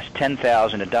Class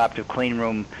 10,000 adaptive clean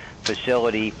room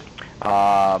facility,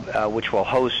 which will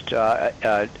host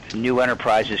new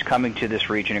enterprises coming to this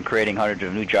region and creating hundreds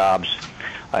of new jobs,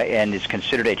 and is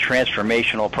considered a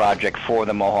transformational project for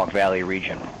the Mohawk Valley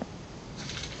region.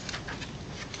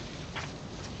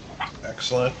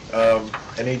 Excellent.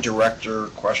 Any director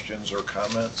questions or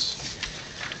comments?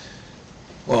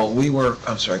 Well,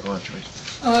 I'm sorry, go on,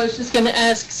 Joyce. Oh, I was just going to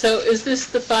ask, so is this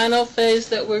the final phase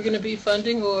that we're going to be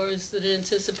funding, or is it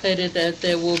anticipated that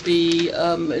there will be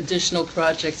additional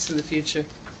projects in the future?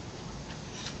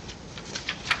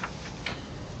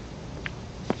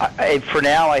 For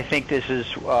now, I think this is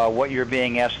what you're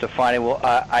being asked to find. Well,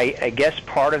 I guess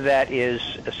part of that is,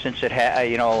 since it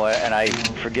and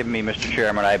forgive me, Mr.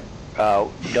 Chairman, I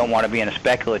don't want to be in a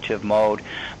speculative mode,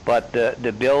 but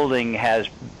the building has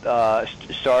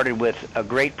started with a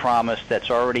great promise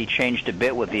that's already changed a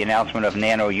bit with the announcement of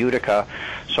Nano Utica.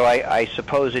 So I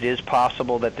suppose it is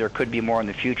possible that there could be more in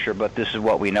the future, but this is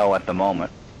what we know at the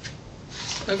moment.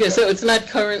 Okay, so it's not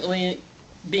currently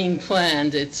being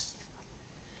planned. This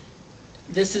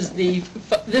is the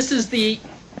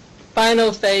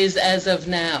final phase as of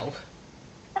now,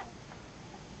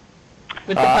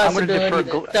 with the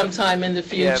possibility that sometime in the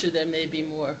future there may be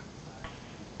more.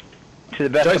 To the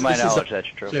best Joyce, of my knowledge, that's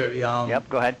true. Clear, Yep,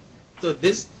 go ahead. So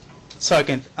this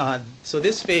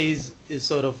phase is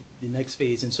sort of the next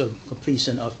phase in sort of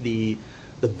completion of the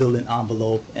building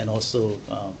envelope and also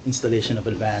installation of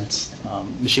advanced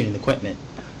machining equipment.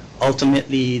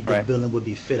 Ultimately, the building would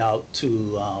be fit out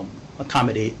to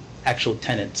accommodate actual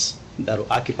tenants that will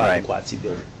occupy the Quad C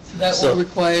building. So that will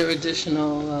require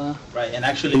additional... Right, and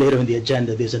actually later in the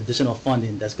agenda, there's additional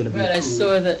funding that's going to be Right, I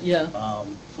saw that, yeah.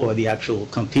 For the actual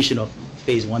completion of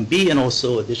Phase 1B and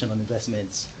also additional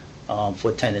investments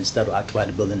for tenants that will occupy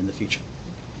the building in the future.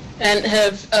 And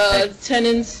have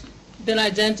tenants been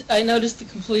identified? I noticed the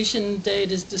completion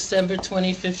date is December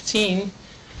 2015.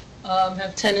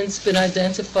 Have tenants been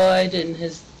identified, and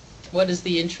what is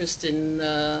the interest in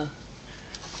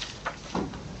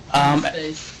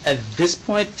space? At this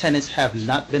point, tenants have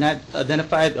not been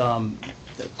identified.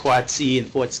 The Quad C and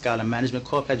Fort Schuyler Management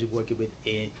Corp has been working with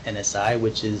NSI,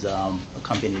 which is a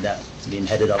company that's being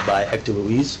headed up by Hector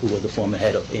Ruiz, who was the former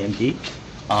head of AMD.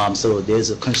 So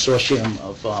there's a consortium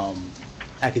of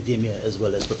academia as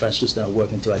well as professionals that are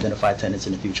working to identify tenants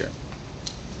in the future.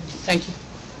 Thank you.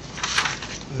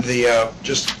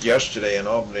 Just yesterday in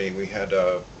Albany, we had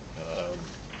a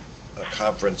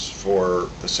conference for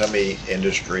the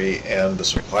semi-industry and the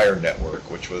supplier network,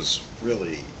 which was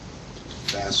really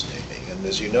fascinating. And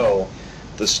as you know,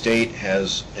 the state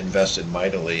has invested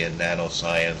mightily in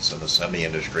nanoscience and the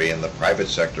semi-industry, and the private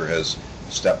sector has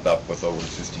stepped up with over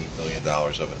 $15 million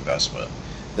of investment.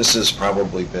 This has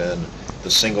probably been the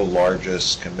single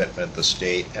largest commitment the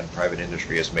state and private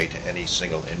industry has made to any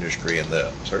single industry,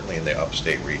 certainly in the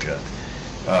upstate region.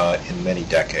 in many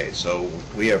decades. So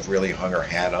we have really hung our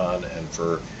hat on, and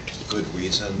for good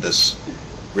reason, this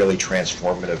really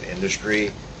transformative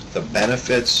industry. The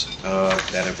benefits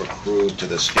that have accrued to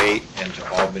the state and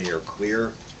to Albany are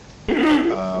clear.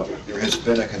 There has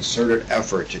been a concerted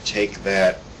effort to take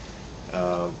that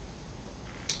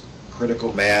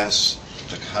critical mass,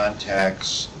 the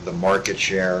contacts, the market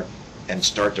share, and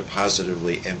start to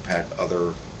positively impact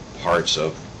other parts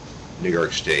of New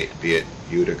York State, be it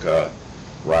Utica,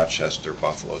 Rochester,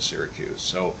 Buffalo, Syracuse.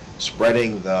 So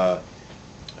spreading the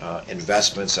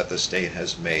investments that the state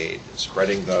has made,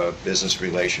 spreading the business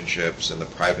relationships and the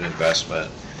private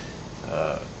investment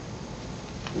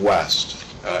west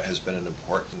has been an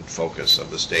important focus of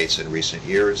the states in recent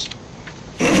years.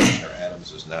 Commissioner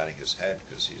Adams is nodding his head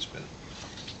because he's been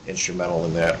instrumental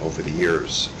in that over the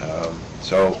years.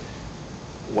 So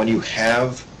when you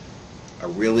have a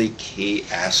really key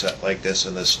asset like this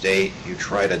in the state, you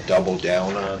try to double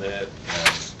down on it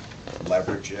and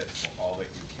leverage it for all that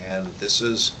you can. This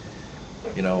is,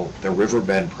 the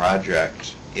Riverbend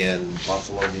project in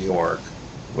Buffalo, New York,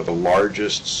 with the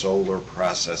largest solar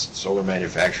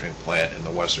manufacturing plant in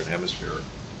the Western Hemisphere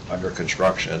under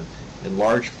construction, in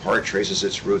large part traces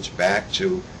its roots back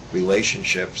to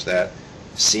relationships that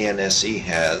CNSE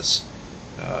has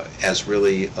as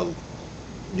really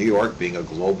New York being a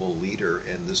global leader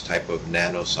in this type of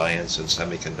nanoscience and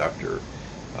semiconductor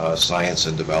science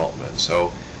and development.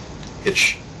 So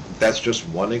that's just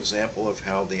one example of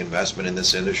how the investment in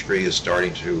this industry is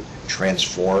starting to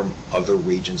transform other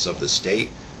regions of the state,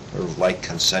 sort of like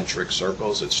concentric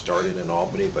circles. It started in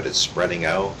Albany, but it's spreading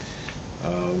out.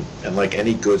 And like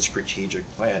any good strategic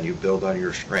plan, you build on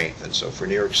your strength. And so for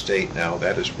New York State now,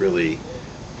 that is really,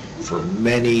 for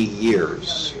many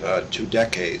years, 2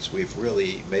 decades, we've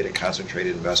really made a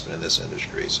concentrated investment in this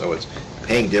industry. So it's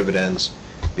paying dividends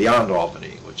beyond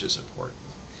Albany, which is important.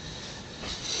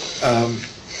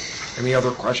 Any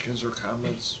other questions or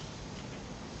comments?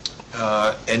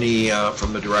 Any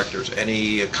from the directors?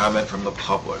 Any comment from the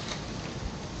public?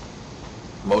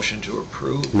 Motion to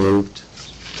approve? Moved.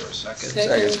 Is there a second?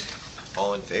 Second.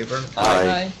 All in favor?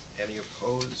 Aye. Any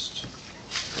opposed?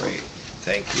 Great,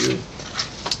 thank you.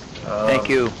 Thank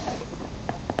you.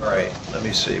 All right, let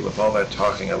me see. With all that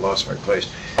talking, I lost my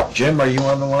place. Jim, are you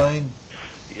on the line?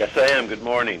 Yes, I am. Good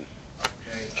morning.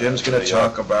 Okay. Jim's going to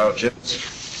talk about,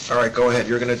 all right, go ahead.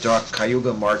 You're going to talk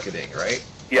Cayuga marketing, right?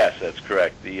 Yes, that's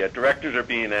correct. The directors are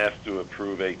being asked to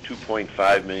approve a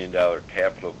 $2.5 million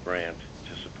capital grant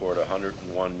to support a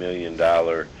 $101 million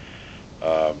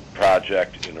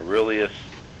project in Aurelius,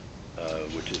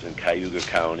 which is in Cayuga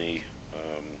County,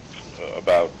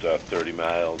 about 30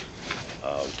 miles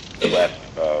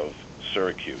west of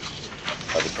Syracuse.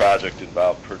 The project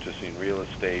involved purchasing real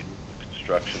estate,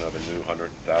 construction of a new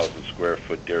 100,000 square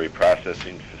foot dairy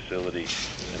processing facility,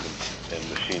 and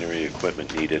machinery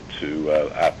equipment needed to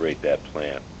operate that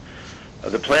plant.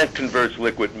 The plant converts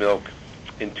liquid milk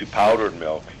into powdered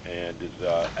milk and is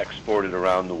exported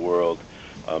around the world,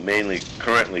 mainly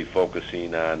currently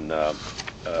focusing on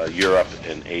Europe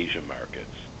and Asia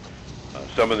markets.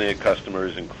 Some of the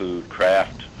customers include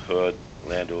Kraft, Hood,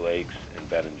 Land O'Lakes, and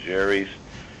Ben & Jerry's.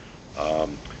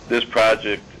 This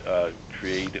project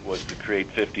was to create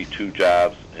 52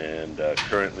 jobs, and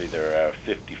currently there are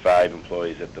 55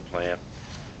 employees at the plant.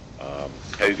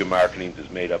 Cayuga Marketing is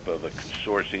made up of a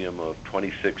consortium of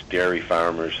 26 dairy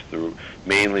farmers,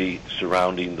 mainly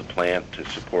surrounding the plant to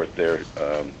support their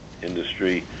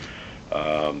industry.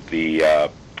 The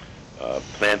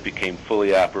plant became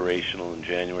fully operational in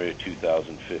January of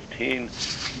 2015, and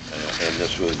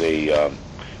this was a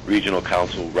Regional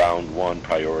Council Round 1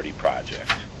 priority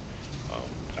project.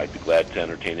 I'd be glad to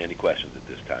entertain any questions at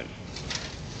this time.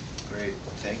 Great,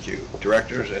 thank you.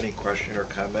 Directors, any question or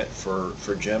comment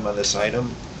for Jim on this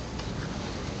item?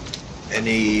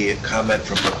 Any comment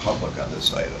from the public on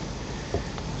this item?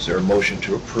 Is there a motion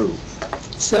to approve?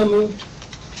 So moved.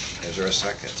 Is there a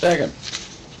second? Second.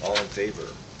 All in favor?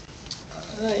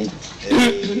 Aye.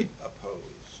 Any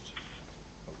opposed?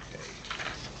 Okay.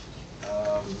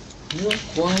 Milk,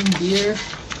 wine, beer.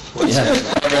 Yeah,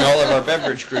 covering all of our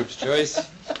beverage groups, Joyce.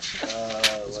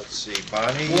 Let's see,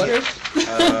 Bonnie. Water.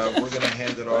 We're going to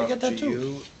hand it off to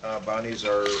you. Bonnie's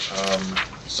our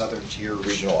Southern Tier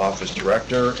Regional Office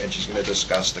Director, and she's going to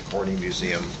discuss the Corning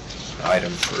Museum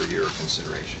item for your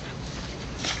consideration.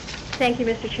 Thank you,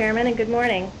 Mr. Chairman, and good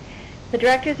morning. The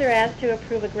directors are asked to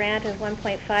approve a grant of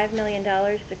 $1.5 million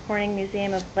to Corning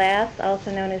Museum of Glass,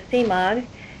 also known as CMOG,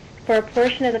 for a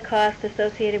portion of the cost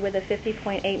associated with a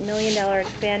 $50.8 million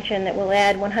expansion that will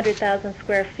add 100,000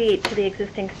 square feet to the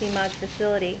existing CMOG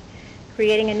facility.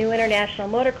 creating a new international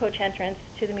motor coach entrance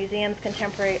to the museum's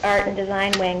contemporary art and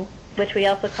design wing, which we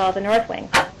also call the North Wing.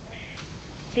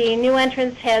 The new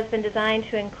entrance has been designed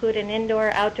to include an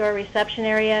indoor-outdoor reception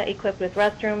area equipped with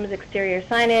restrooms, exterior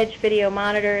signage, video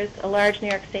monitors, a large New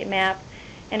York State map,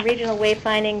 and regional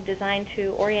wayfinding designed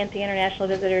to orient the international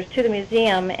visitors to the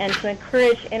museum and to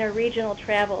encourage interregional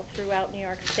travel throughout New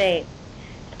York State.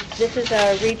 This is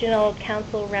a Regional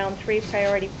Council Round 3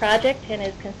 priority project and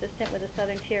is consistent with the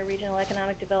Southern Tier Regional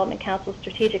Economic Development Council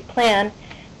strategic plan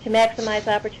to maximize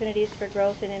opportunities for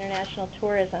growth in international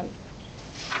tourism.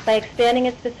 By expanding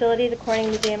its facility, the Corning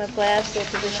Museum of Glass will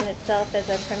position itself as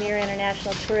a premier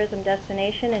international tourism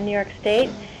destination in New York State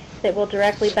that will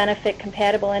directly benefit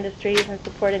compatible industries and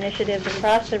support initiatives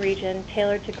across the region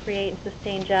tailored to create and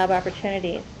sustain job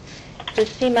opportunities. The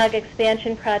CMUG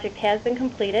expansion project has been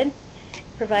completed,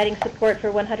 providing support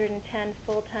for 110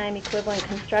 full-time equivalent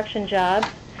construction jobs.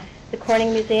 The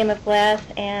Corning Museum of Glass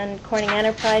and Corning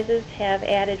Enterprises have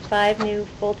added 5 new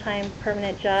full-time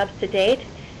permanent jobs to date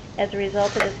as a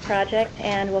result of this project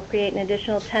and will create an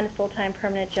additional 10 full-time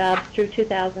permanent jobs through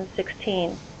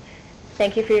 2016.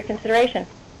 Thank you for your consideration.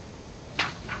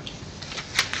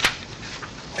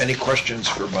 Any questions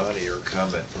for Bonnie or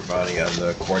comment for Bonnie on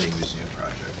the Corning Museum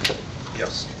project?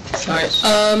 Yes. Sorry.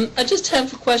 I just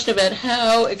have a question about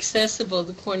how accessible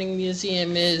the Corning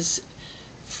Museum is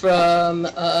from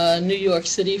New York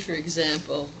City, for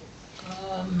example.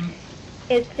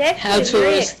 It's actually How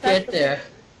tourists get there.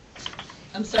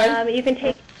 I'm sorry? You can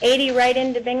take 80 right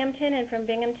into Binghamton, and from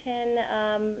Binghamton,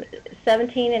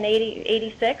 17 and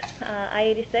 86,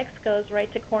 I-86 goes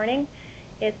right to Corning.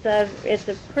 It's a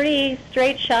pretty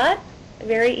straight shot,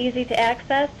 very easy to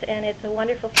access, and it's a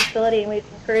wonderful facility, and we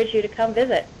encourage you to come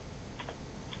visit.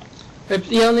 But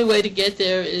the only way to get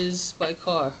there is by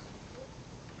car.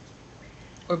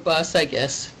 Or bus, I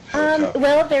guess.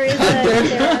 Well, there is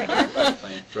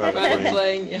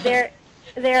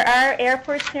there are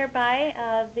airports nearby.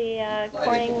 The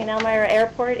Corning and Elmira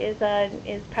Airport is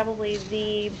probably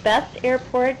the best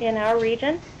airport in our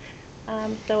region,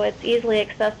 so it's easily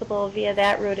accessible via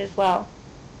that route as well.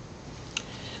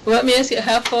 Well, let me ask you,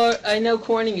 how far, I know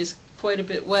Corning is quite a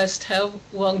bit west, how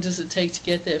long does it take to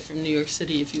get there from New York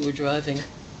City if you were driving?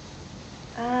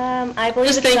 I believe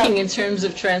Just it's thinking about, in terms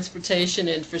of transportation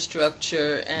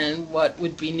infrastructure and what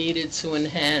would be needed to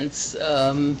enhance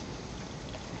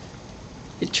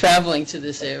traveling to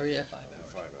this area. 5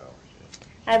 hours.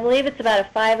 I believe it's about a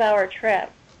 5-hour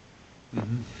trip.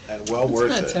 And well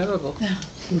worth It's not it. terrible.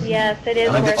 Yes, it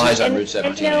is worth it. Flies on And- Route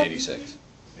 17 and, and you know, 86.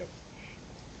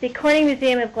 The Corning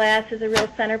Museum of Glass is a real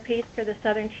centerpiece for the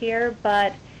Southern Tier,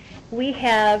 but we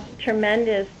have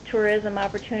tremendous tourism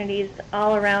opportunities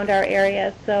all around our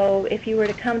area. So if you were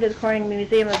to come to the Corning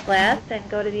Museum of Glass and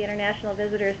go to the International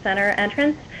Visitor Center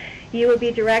entrance, you would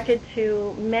be directed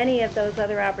to many of those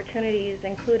other opportunities,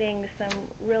 including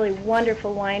some really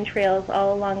wonderful wine trails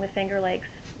all along the Finger Lakes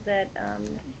that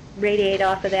radiate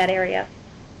off of that area.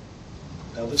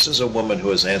 Now, this is a woman who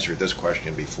has answered this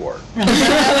question before. I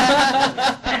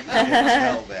can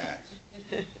tell that.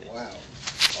 Wow,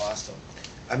 awesome.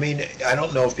 I mean, I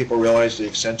don't know if people realize the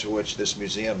extent to which this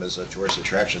museum is a tourist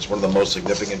attraction. It's one of the most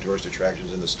significant tourist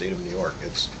attractions in the state of New York.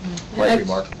 It's quite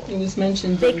remarkable. It was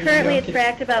mentioned. They currently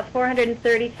attract about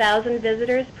 430,000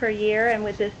 visitors per year, and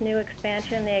with this new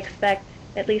expansion, they expect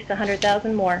at least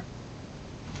 100,000 more.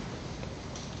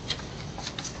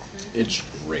 It's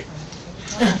great.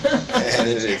 And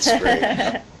it's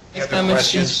great. Any other How much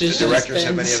questions? these Do directors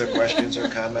have any visitors other questions or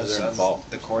comments on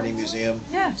the Corning Museum?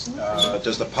 Yes.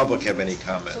 Does the public have any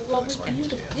comment on the Corning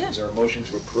Museum? Is there a motion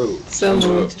to approve? So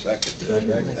moved. Second.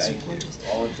 Thank you.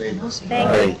 All in favor?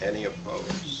 Thank you. Any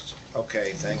opposed?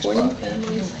 Okay, thanks, Corning Bob.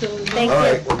 family is still in. Thank All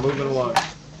you. right, we're moving along.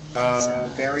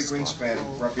 Barry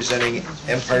Greenspan, representing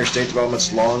Empire State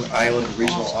Development's Long Island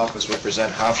Regional Office, will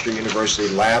present Hofstra University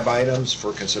lab items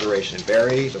for consideration.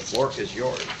 Barry, the floor is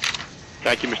yours.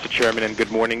 Thank you, Mr. Chairman, and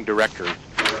good morning, directors.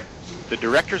 The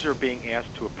directors are being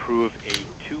asked to approve a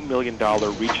 $2 million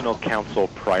Regional Council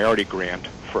priority grant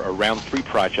for a Round 3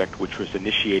 project which was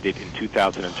initiated in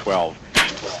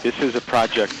 2012. This is a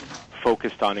project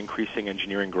focused on increasing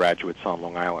engineering graduates on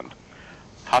Long Island.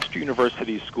 Hofstra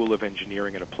University's School of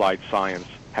Engineering and Applied Science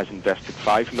has invested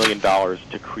 $5 million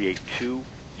to create 2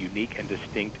 unique and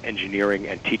distinct engineering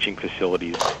and teaching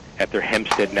facilities at their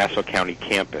Hempstead-Nassau County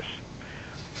campus.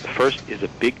 The first is a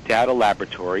big data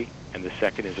laboratory, and the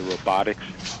second is a robotics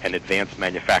and advanced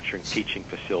manufacturing teaching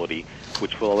facility,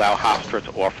 which will allow Hofstra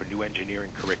to offer new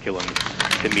engineering curriculums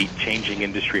to meet changing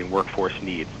industry and workforce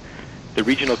needs. The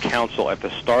Regional Council, at the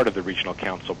start of the Regional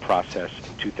Council process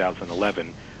in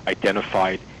 2011,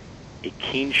 identified a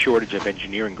keen shortage of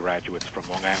engineering graduates from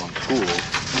Long Island schools,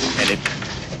 and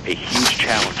it's a huge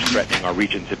challenge threatening our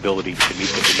region's ability to meet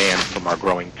the demand from our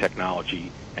growing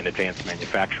technology and advanced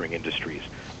manufacturing industries.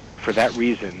 For that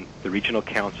reason, the Regional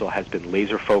Council has been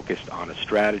laser-focused on a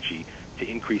strategy to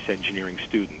increase engineering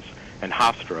students, and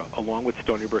Hofstra, along with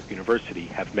Stony Brook University,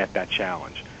 have met that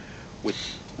challenge. With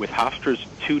Hofstra's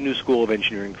 2 new School of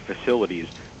Engineering facilities,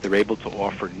 they're able to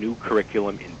offer new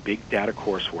curriculum in big data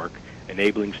coursework,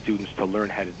 enabling students to learn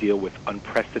how to deal with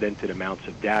unprecedented amounts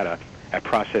of data at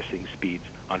processing speeds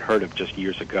unheard of just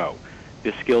years ago.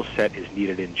 This skill set is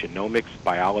needed in genomics,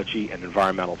 biology, and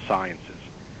environmental sciences.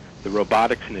 The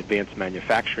robotics and advanced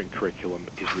manufacturing curriculum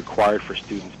is required for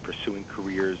students pursuing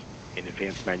careers in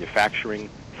advanced manufacturing,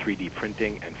 3D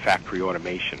printing, and factory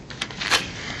automation.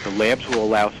 The labs will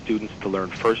allow students to learn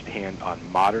firsthand on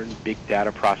modern big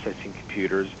data processing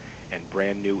computers and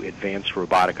brand new advanced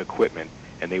robotic equipment,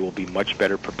 and they will be much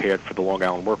better prepared for the Long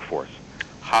Island workforce.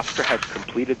 Hofstra has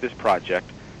completed this project,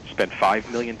 spent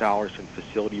 $5 million in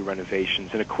facility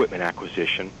renovations and equipment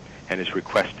acquisition, and is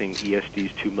requesting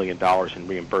ESD's $2 million in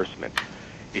reimbursement.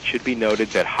 It should be noted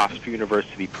that Hofstra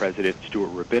University President Stuart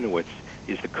Rabinowitz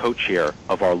is the co-chair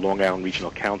of our Long Island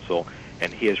Regional Council,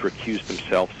 and he has recused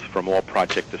himself from all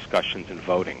project discussions and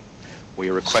voting. We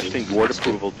are requesting board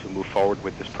approval to move forward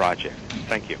with this project.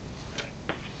 Thank you.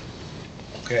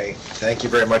 Okay, thank you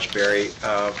very much, Barry.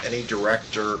 Any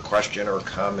director question or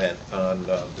comment on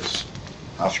this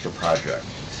Hofstra project?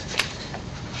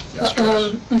 Yes,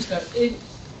 I'm sorry.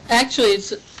 Actually,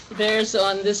 it bears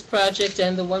on this project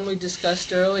and the one we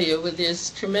discussed earlier, with this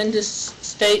tremendous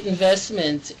state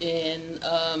investment in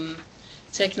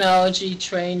technology,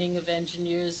 training of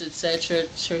engineers, etc.,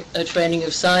 training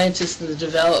of scientists, and the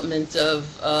development of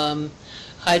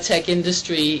high-tech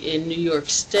industry in New York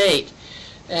State.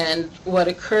 And what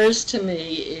occurs to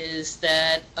me is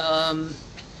that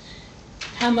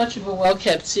how much of a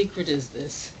well-kept secret is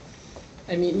this?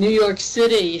 I mean, New York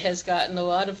City has gotten a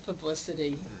lot of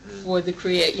publicity for the for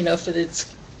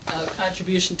its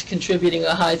contribution to contributing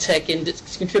high-tech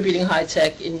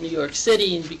in New York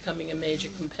City and becoming a major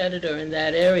competitor in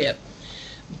that area.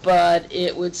 But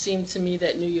it would seem to me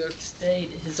that New York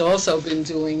State has also been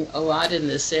doing a lot in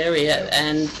this area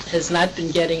and has not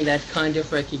been getting that kind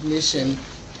of recognition.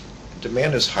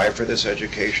 Demand is high for this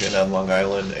education on Long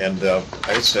Island, and I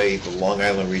would say the Long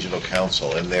Island Regional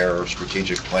Council, in their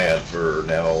strategic plan for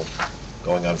now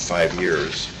going on 5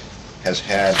 years, has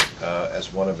had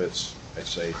as one of its, I'd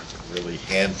say, really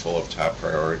handful of top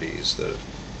priorities the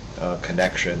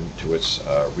connection to its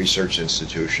research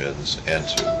institutions and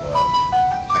to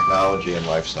technology and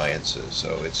life sciences.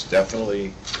 So it's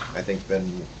definitely, I think,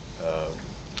 been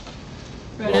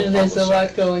Right, and there's a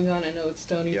lot going on. I know at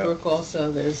Stony Brook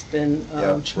also there's been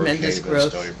tremendous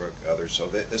growth. Stony Brook, others. So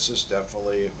this is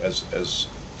definitely, as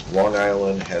Long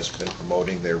Island has been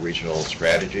promoting their regional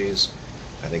strategies,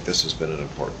 I think this has been an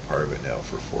important part of it now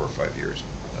for 4 or 5 years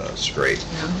straight.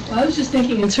 Well, I was just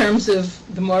thinking in terms of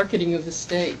the marketing of the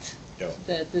state,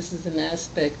 that this is an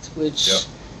aspect which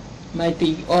might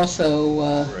be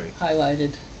also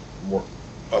highlighted. More,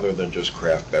 other than just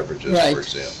craft beverages, for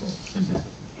example.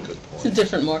 Good point. It's a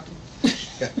different market.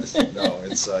 Yes, no,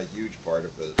 it's a huge part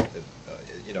of the,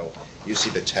 you see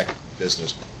the tech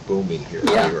business booming here in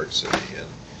New York City, and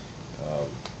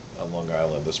on Long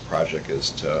Island, this project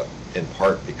is in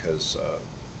part because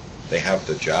they have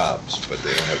the jobs, but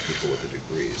they don't have people with a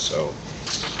degree, so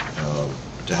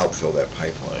to help fill that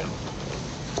pipeline.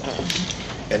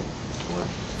 And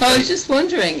I was just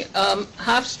wondering,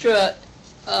 Hofstra,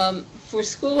 for a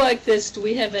school like this, do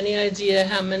we have any idea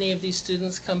how many of these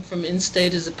students come from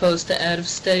in-state as opposed to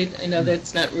out-of-state? I know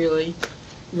that's not really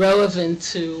relevant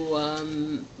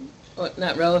to,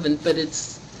 not relevant, but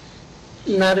it's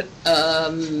not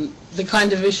the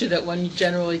kind of issue that one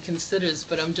generally considers,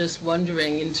 but I'm just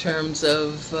wondering in terms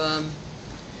of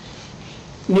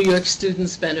New York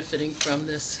students benefiting from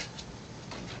this.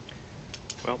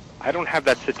 Well, I don't have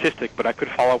that statistic, but I could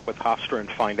follow up with Hofstra and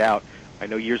find out. I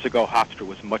know years ago Hofstra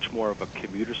was much more of a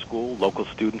commuter school, local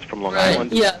students from Long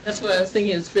Island. Yeah, that's what I was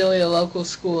thinking. It's really a local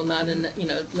school, not a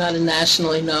not a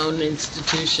nationally known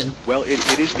institution. Well,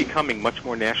 it is becoming much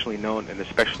more nationally known, and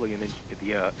especially in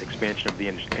the expansion of the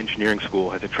engineering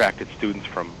school has attracted students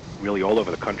from really all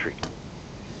over the country.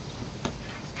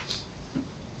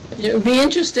 It would be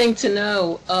interesting to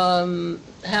know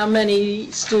how many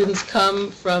students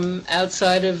come from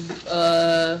outside of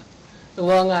the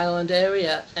Long Island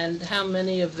area, and how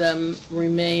many of them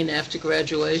remain after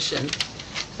graduation.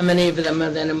 How many of them are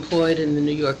then employed in the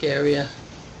New York area?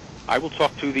 I will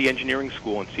talk to the engineering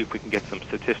school and see if we can get some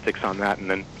statistics on that, and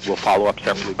then we'll follow up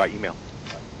separately by email.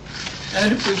 I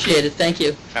would appreciate it. Thank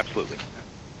you. Absolutely.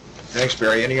 Thanks,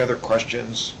 Barry. Any other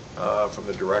questions from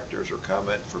the directors or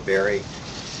comment for Barry?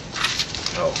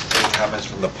 No. Any comments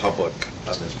from the public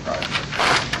on this project?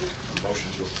 A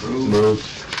motion to approve? Moved.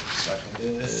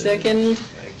 Seconded? Second.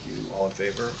 Thank you. All in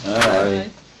favor? Aye.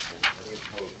 Any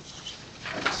opposed?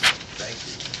 Thank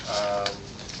you.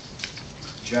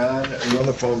 John, are you on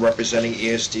the phone representing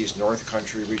ESD's North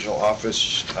Country Regional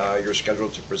Office? You're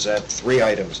scheduled to present 3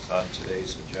 items on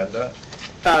today's agenda.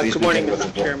 Please Good morning, begin with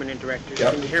Mr. the- Chairman and Directors.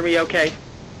 Yep. Can you hear me okay?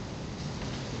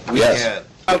 We Yes. can.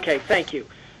 Okay, thank you.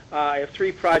 I have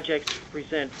 3 projects to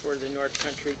present for the North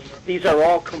Country. These are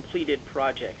all completed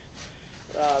projects.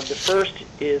 The first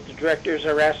is the directors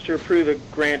are asked to approve a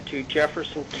grant to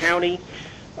Jefferson County,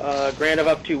 a grant of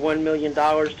up to $1 million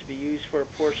to be used for a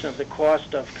portion of the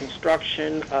cost of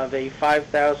construction of a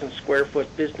 5,000 square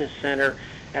foot business center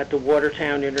at the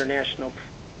Watertown International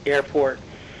Airport.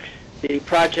 The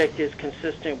project is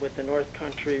consistent with the North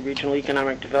Country Regional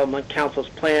Economic Development Council's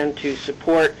plan to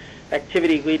support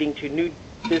activity leading to new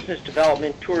business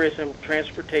development, tourism,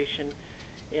 transportation,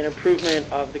 and improvement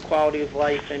of the quality of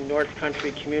life in North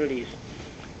Country communities.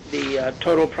 The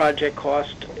total project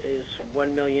cost is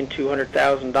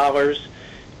 $1,200,000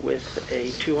 with a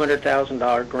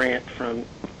 $200,000 grant from,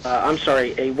 a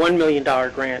 $1 million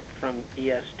grant from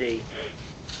ESD.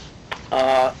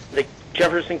 The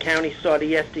Jefferson County sought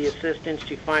ESD assistance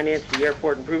to finance the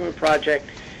airport improvement project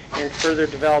and further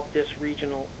develop this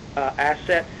regional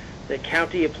asset. The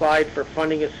county applied for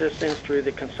funding assistance through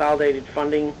the consolidated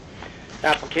funding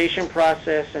application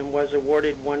process and was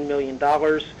awarded $1 million.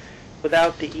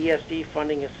 Without the ESD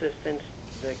funding assistance,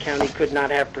 the county could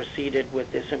not have proceeded with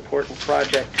this important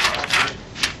project.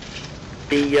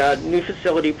 The new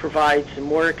facility provides a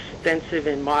more extensive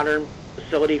and modern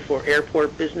facility for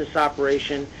airport business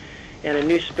operation and a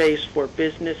new space for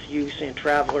business use and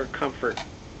traveler comfort.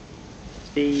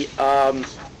 The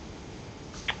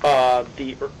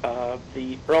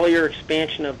earlier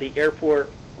expansion of the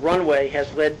airport runway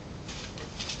has led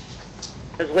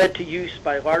to use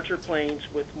by larger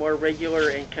planes with more regular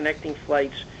and connecting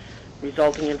flights,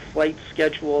 resulting in flight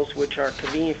schedules which are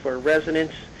convenient for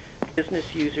residents,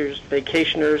 business users,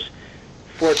 vacationers,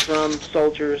 Fort Drum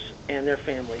soldiers, and their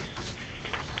families.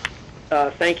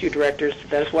 Thank you, directors.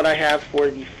 That is what I have for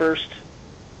the first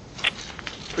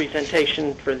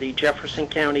presentation for the Jefferson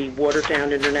County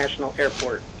Watertown International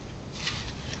Airport.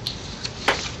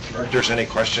 Directors, any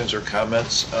questions or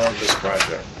comments on this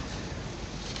project?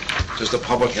 Does the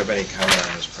public have any comment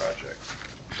on this project?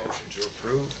 Motion to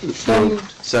approve?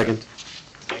 Moved. Second.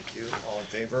 Thank you. All in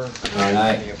favor?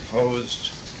 Aye. Any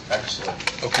opposed?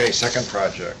 Excellent. Okay, second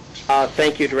project.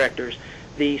 Thank you, directors.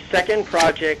 The second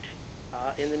project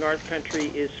in the North Country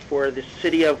is for the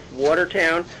City of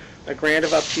Watertown, a grant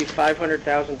of up to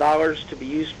 $500,000 to be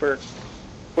used for a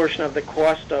portion of the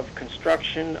cost of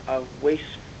construction of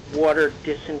wastewater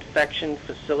disinfection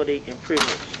facility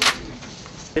improvements.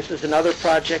 This is another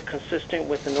project consistent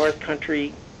with the North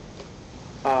Country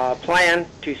plan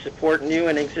to support new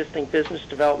and existing business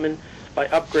development by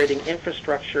upgrading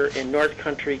infrastructure in North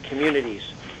Country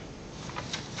communities.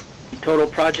 The total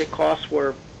project costs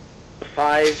were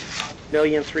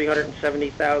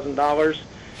 $5,370,000,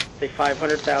 a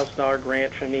 $500,000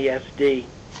 grant from ESD.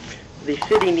 The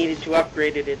city needed to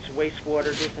upgrade its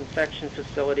wastewater disinfection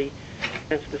facility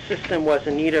since the system was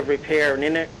in need of repair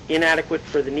and inadequate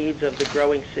for the needs of the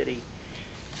growing city.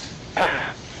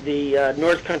 The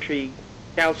North Country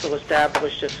Council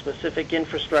established a specific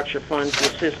infrastructure fund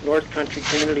to assist North Country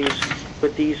communities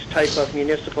with these type of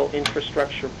municipal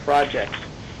infrastructure projects.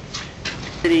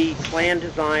 The city planned,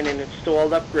 designed, and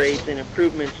installed upgrades and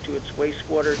improvements to its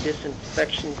wastewater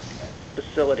disinfection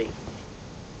facility.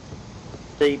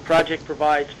 The project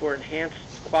provides for enhanced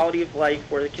quality of life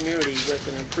for the community with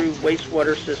an improved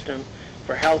wastewater system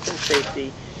for health and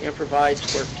safety and provides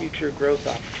for future growth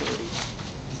opportunities.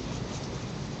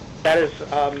 That is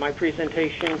my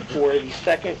presentation for the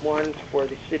second one for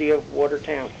the City of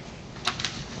Watertown.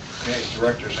 Okay,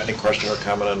 directors, any question or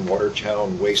comment on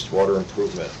Watertown wastewater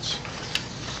improvements?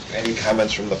 Any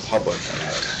comments from the public on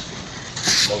that?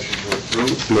 Motion to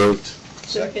approve? Moved.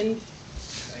 Second.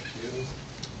 Thank you.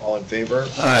 All in favor?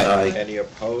 Aye. Any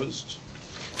opposed?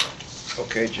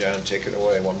 Okay, John, take it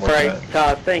away one more All time.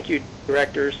 right, thank you,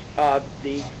 directors.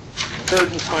 The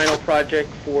third and final project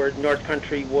for North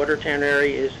Country Watertown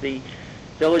area is the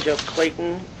Village of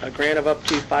Clayton, a grant of up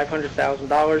to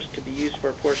 $500,000 to be used for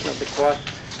a portion of the cost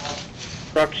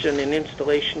construction and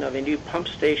installation of a new pump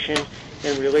station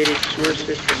and related sewer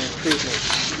system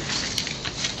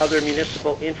improvements. Other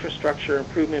municipal infrastructure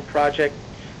improvement project,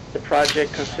 the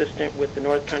project consistent with the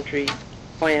North Country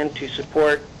plan to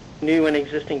support new and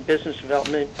existing business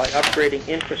development by upgrading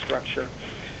infrastructure.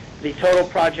 The total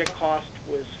project cost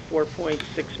was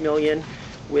 $4.6 million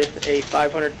with a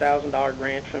 $500,000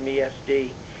 grant from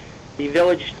ESD. The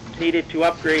village needed to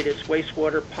upgrade its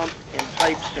wastewater pump and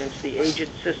pipes since the aged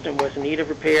system was in need of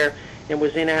repair and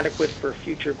was inadequate for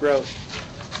future growth.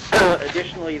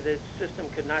 Additionally, the system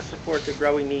could not support the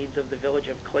growing needs of the village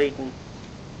of Clayton.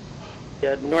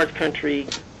 The North Country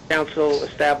Council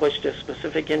established a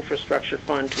specific infrastructure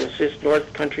fund to assist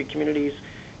North Country communities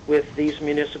with these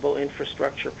municipal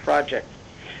infrastructure projects.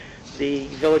 The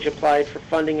village applied for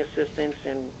funding assistance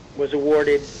and was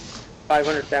awarded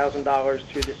 $500,000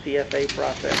 through the CFA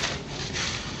process.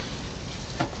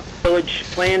 The village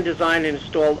planned, designed, and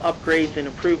installed upgrades and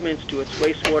improvements to its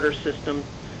wastewater system.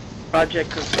 The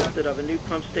project consisted of a new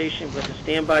pump station with a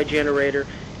standby generator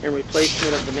and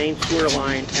replacement of the main sewer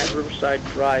line at Riverside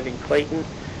Drive in Clayton.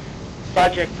 The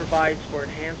project provides for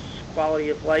enhanced quality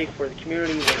of life for the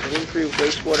community with an improved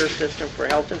wastewater system for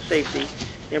health and safety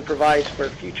and provides for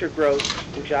future growth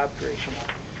and job creation.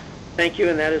 Thank you,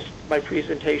 and that is my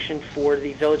presentation for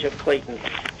the Village of Clayton.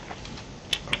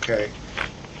 Okay.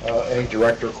 Any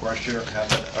director question or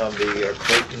comment on the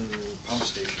Clayton pump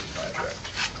station project?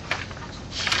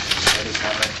 Any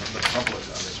comment from the public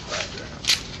on this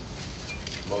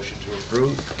project? Motion to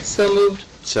approve? So moved.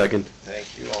 Second.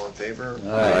 Thank you. All in favor?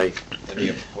 Aye. Any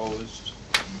opposed?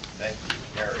 Thank you.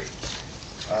 Carried.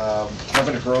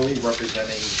 Kevin Hurley,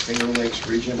 representing Finger Lakes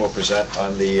Region, will present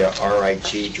on the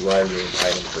RIT dry room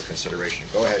item for consideration.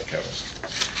 Go ahead, Kevin.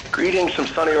 Greetings from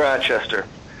sunny Rochester.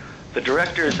 The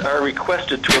directors are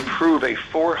requested to approve a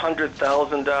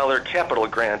 $400,000 capital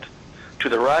grant to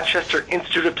the Rochester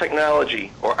Institute of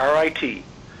Technology, or RIT,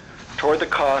 toward the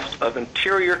cost of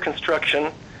interior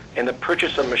construction and the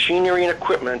purchase of machinery and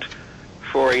equipment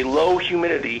for a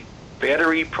low-humidity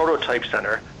battery prototype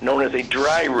center known as a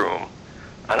dry room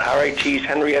on RIT's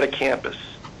Henrietta campus.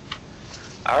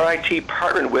 RIT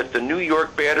partnered with the New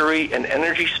York Battery and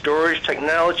Energy Storage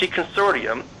Technology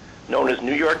Consortium, known as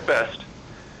New York BEST,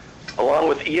 along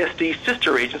with ESD's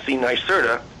sister agency,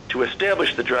 NYSERDA, to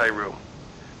establish the dry room,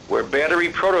 where battery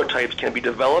prototypes can be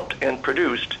developed and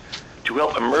produced to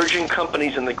help emerging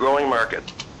companies in the growing market.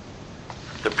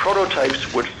 The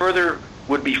prototypes would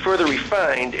be further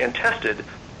refined and tested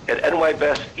at NY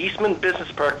Best's Eastman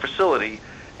Business Park facility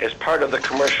as part of the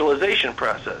commercialization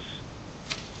process.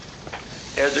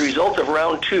 As a result of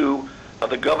round 2 of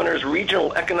the Governor's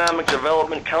Regional Economic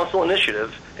Development Council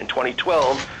initiative in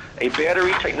 2012, a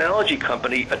battery technology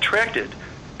company attracted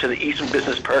to the Eastman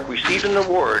Business Park received an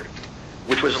award,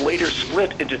 which was later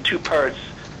split into 2 parts,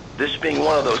 this being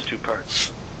one of those 2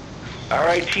 parts.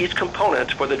 RIT's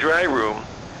component for the dry room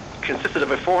consisted of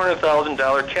a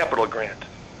 $400,000 capital grant.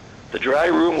 The dry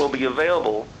room will be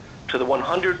available to the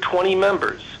 120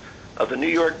 members of the New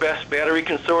York BEST Battery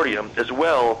Consortium, as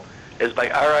well as by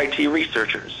RIT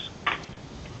researchers.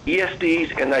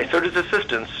 ESD's and NYSERDA's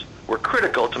assistance were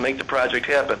critical to make the project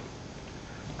happen.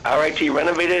 RIT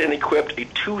renovated and equipped a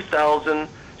 2,000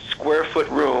 square foot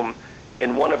room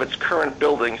in one of its current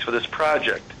buildings for this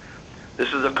project.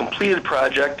 This is a completed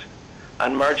project.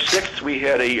 On March 6th, we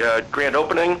had a grand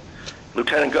opening.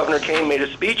 Lieutenant Governor came, made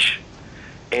a speech,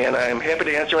 and I'm happy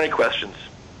to answer any questions.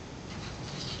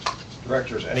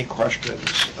 Directors, any questions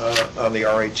on the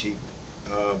RIT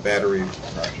battery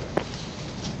project?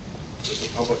 Does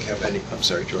the public have any? I'm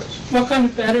sorry, Joyce. What kind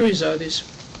of batteries are these?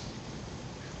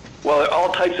 Well,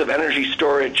 all types of energy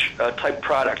storage type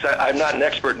products. I'm not an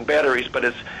expert in batteries, but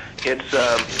it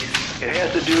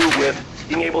has to do with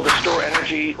being able to store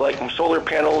energy, like from solar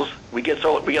panels. We get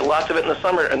lots of it in the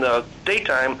summer, in the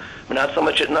daytime, but not so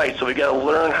much at night. So we got to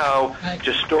learn how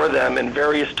to store them in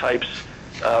various types,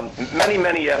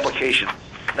 many applications,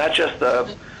 not just the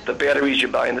batteries you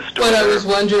buy in the store. What I was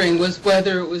wondering was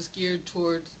whether it was geared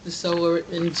towards the solar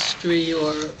industry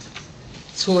or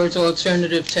towards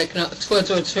alternative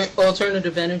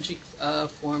alternative energy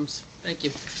forms. Thank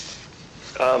you.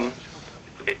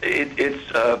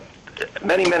 It's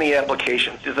many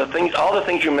applications. All the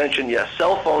things you mentioned, yes.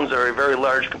 Cell phones are a very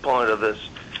large component of this.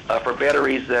 For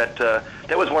batteries, that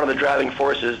was one of the driving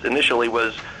forces initially,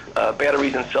 was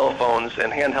batteries and cell phones,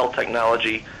 and handheld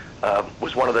technology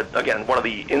was one of the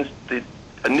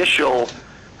initial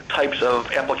types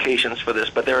of applications for this.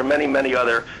 But there are many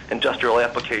other industrial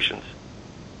applications.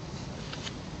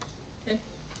 Okay.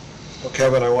 Well,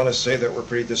 Kevin, I want to say that we're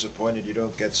pretty disappointed you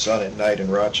don't get sun at night in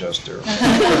Rochester.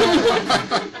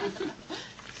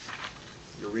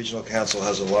 Your regional council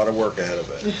has a lot of work ahead of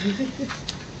it.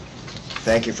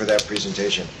 Thank you for that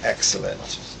presentation.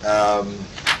 Excellent.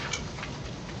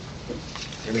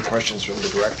 Any questions from the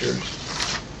directors?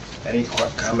 Any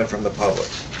comment from the public?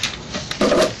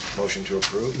 Motion to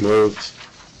approve? Moved.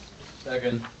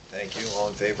 Second. Thank you. All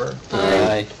in favor?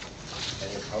 Aye.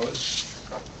 Any opposed?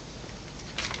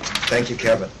 Thank you,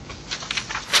 Kevin.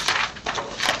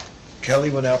 Kelly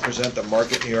will now present the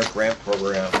Market New York Grant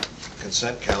Program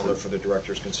consent calendar for the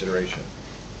director's consideration.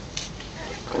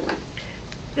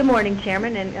 Good morning,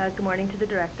 Chairman, and good morning to the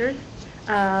directors.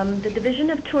 The Division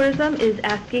of Tourism is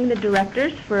asking the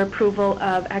directors for approval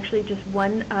of actually just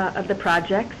one of the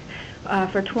projects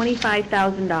for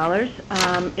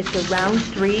 $25,000. It's a Round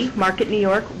 3 Market New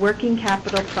York Working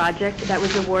Capital Project that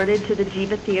was awarded to the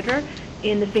Jiva Theater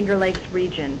in the Finger Lakes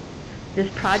region. This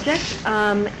project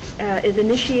is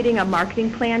initiating a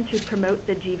marketing plan to promote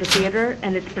the Jiva Theater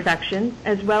and its productions,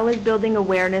 as well as building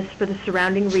awareness for the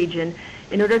surrounding region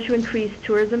in order to increase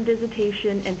tourism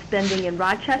visitation and spending in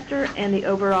Rochester and the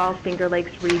overall Finger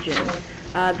Lakes region.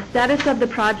 The status of the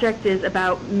project is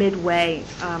about midway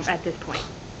at this point.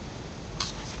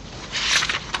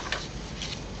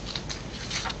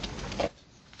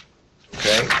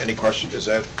 Okay, any questions? Is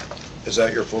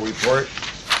that your full report?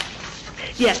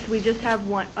 Yes, we just have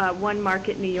one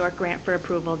Market New York grant for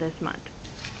approval this month.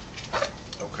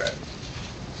 Okay.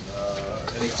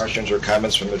 Any questions or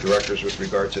comments from the directors with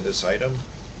regard to this item?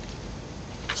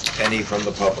 Any from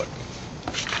the public?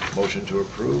 Motion to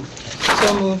approve?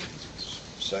 So moved.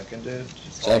 Seconded?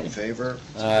 All in Second. favor?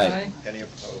 Aye. Any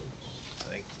opposed?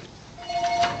 Thank you.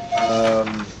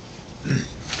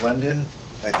 Glendon,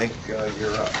 I think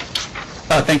you're up.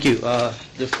 Thank you.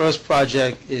 The first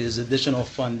project is additional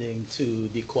funding to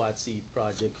the Quad C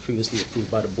project previously approved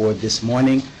by the board this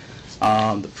morning.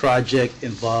 The project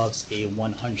involves a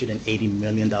 $180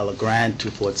 million grant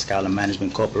to Fort Schuyler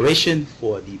Management Corporation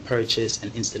for the purchase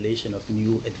and installation of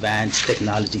new advanced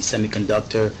technology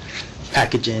semiconductor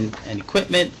packaging and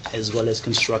equipment, as well as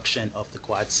construction of the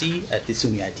Quad C at the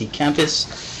SUNY IT campus.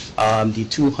 The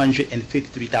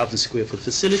 253,000 square foot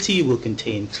facility will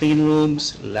contain clean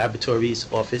rooms, laboratories,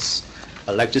 office,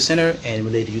 a lecture center, and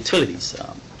related utilities.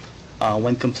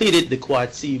 When completed, the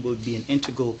Quad C will be an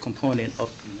integral component of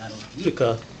Nano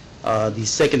Utica, the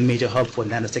second major hub for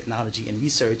nanotechnology and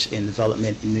research and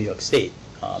development in New York State.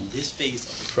 This phase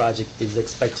of the project is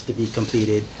expected to be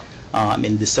completed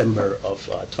in December of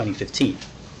 2015.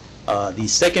 The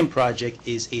second project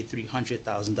is a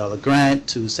 $300,000 grant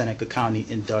to Seneca County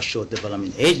Industrial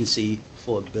Development Agency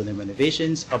for building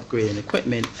renovations, upgrading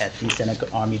equipment at the Seneca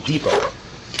Army Depot.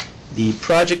 The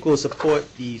project will support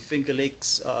the Finger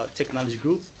Lakes Technology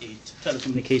Group, a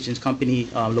telecommunications company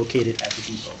located at the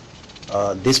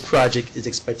depot. This project is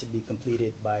expected to be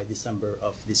completed by December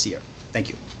of this year. Thank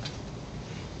you.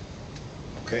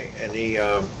 Okay,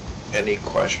 any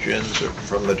questions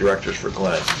from the directors for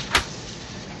Glenn?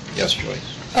 Yes,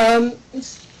 Joyce.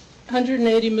 It's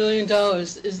 $180 million.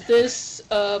 Is this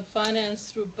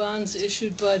financed through bonds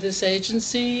issued by this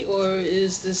agency, or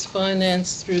is this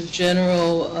financed through the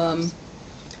general?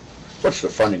 What's the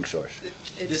funding source?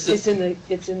 It's in the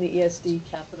ESD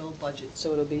capital budget,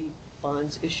 so it'll be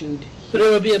bonds issued. But it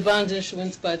will be a bond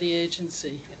issuance by the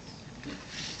agency.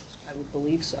 I would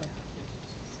believe so.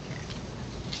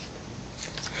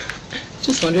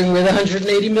 Just wondering where the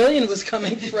 $180 million was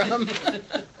coming from.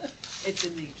 It's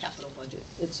in the capital budget.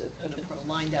 It's a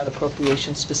lined out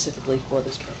appropriation specifically for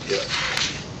this purpose.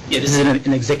 Yeah, this is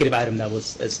an executive item that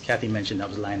was, as Kathy mentioned, that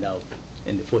was lined out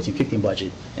in the 14-15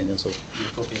 budget and also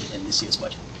appropriated in this year's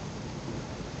budget.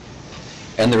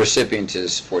 And the recipient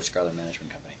is Fort Schuyler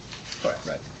Management Company. Correct.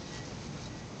 Right.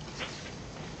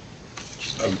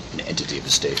 An entity of the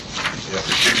state.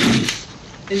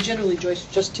 And generally, Joyce,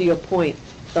 just to your point,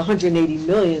 the $180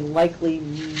 million likely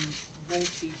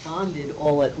won't be bonded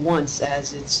all at once,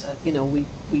 as it's,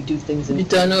 we do things in... Be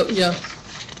done, yeah.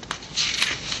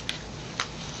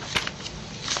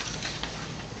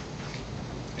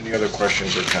 Any other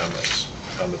questions or comments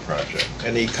on the project?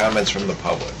 Any comments from the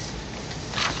public?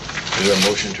 Is there a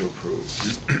motion to approve?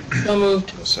 So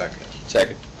moved. A second.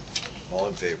 Second. All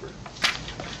in favor?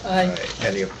 Aye.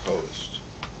 Any opposed?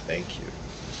 Thank you.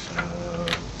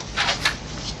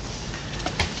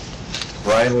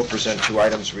 Brian will present two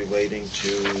items relating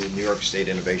to New York State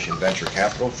Innovation Venture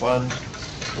Capital Fund.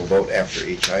 We'll vote after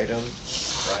each item.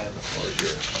 Brian, the floor is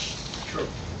yours. Sure.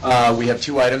 We have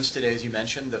two items today, as you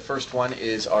mentioned. The first one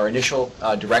is our initial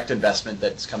direct investment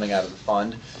that's coming out of the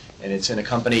fund, and it's in a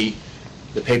company,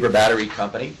 the Paper Battery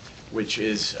Company, which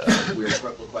is, we're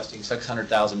requesting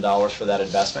 $600,000 for that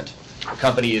investment. The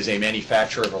company is a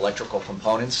manufacturer of electrical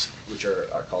components, which are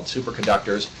called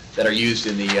superconductors, that are used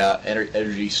in the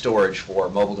energy storage for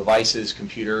mobile devices,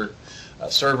 computer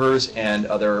servers, and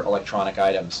other electronic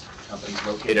items. company's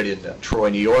located in Troy,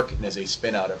 New York, and is a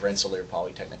spin-out of Rensselaer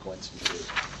Polytechnical Institute.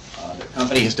 The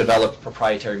company has developed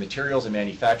proprietary materials and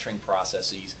manufacturing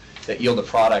processes that yield a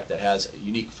product that has a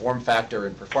unique form factor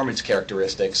and performance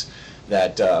characteristics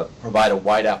that provide a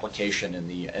wide application in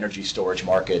the energy storage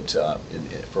market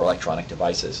for electronic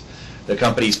devices. The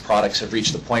company's products have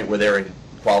reached the point where they're in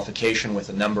qualification with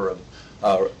a number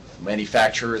of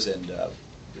manufacturers and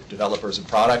developers of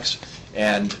products,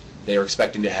 and they are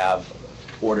expecting to have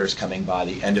orders coming by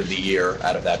the end of the year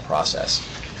out of that process.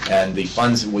 And the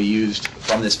funds that we used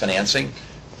from this financing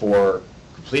for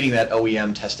completing that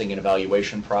OEM testing and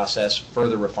evaluation process,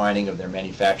 further refining of their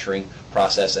manufacturing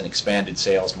process, and expanded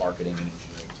sales, marketing, and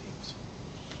engineering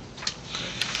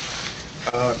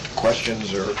teams.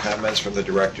 Questions or comments from the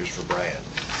directors for Brian?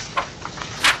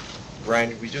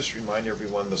 Brian, could we just remind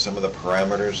everyone of some of the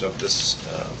parameters of this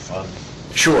fund?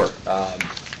 Sure.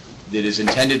 It is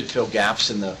intended to fill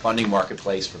gaps in the funding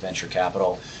marketplace for venture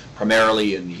capital,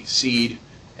 primarily in the seed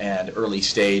and early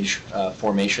stage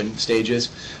formation stages.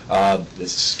 The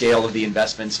scale of the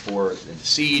investments for the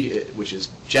seed, which is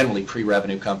generally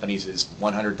pre-revenue companies, is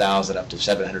 $100,000 up to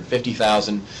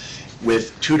 $750,000,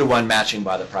 with 2-to-1 matching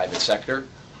by the private sector.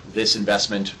 This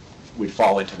investment would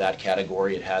fall into that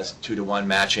category. It has 2-to-1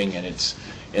 matching, and it's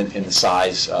in the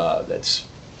size that's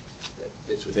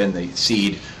within the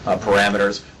seed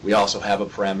parameters. We also have a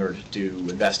parameter to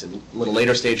invest in a little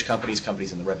later stage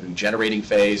companies in the revenue generating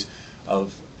phase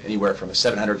of anywhere from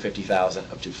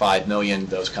 $750,000 up to $5 million.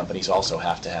 Those companies also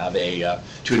have to have a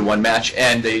 2-to-1 match,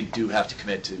 and they do have to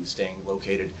commit to staying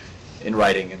located in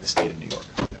writing in the state of New York.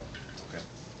 Okay.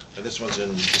 And this one's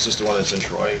is this the one that's in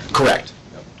Troy? Correct.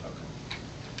 Yep.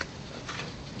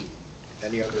 Okay.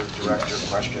 Any other director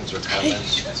questions or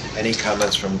comments? Any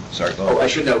comments from, sorry, go ahead. I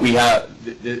should note, we have,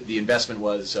 the investment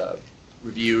was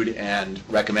reviewed and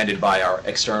recommended by our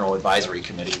external advisory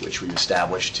committee, which we've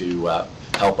established to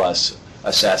help us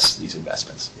assess these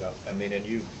investments. Yeah, I mean, and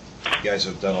you guys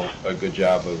have done a good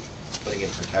job of putting in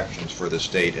protections for the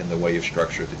state in the way you've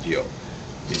structured the deal.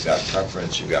 You've got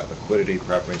preference, you've got liquidity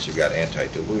preference, you've got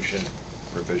anti-dilution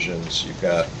provisions, you've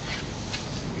got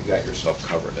yourself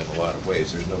covered in a lot of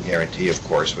ways. There's no guarantee, of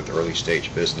course, with early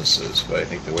stage businesses, but I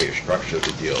think the way you structured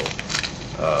the deal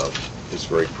is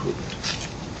very prudent.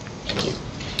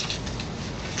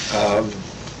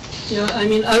 Yeah, I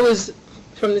mean, I was,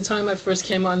 from the time I first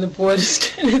came on the board as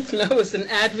Kenneth knows, an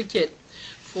advocate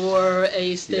for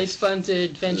a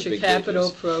state-funded venture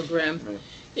capital program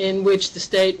in which the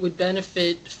state would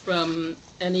benefit from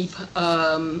any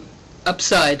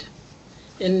upside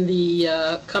in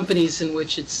the companies in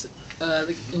which it's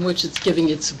giving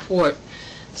its support.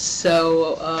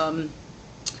 So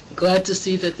glad to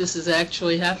see that this is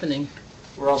actually happening.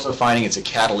 We're also finding it's a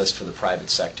catalyst for the private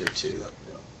sector to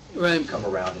come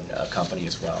around in a company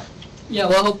as well. Yeah,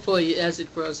 well, hopefully as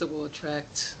it grows, it will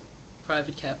attract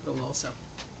private capital also.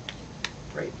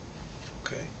 Great.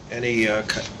 Okay. Any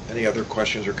other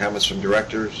questions or comments from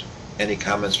directors? Any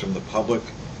comments from the public?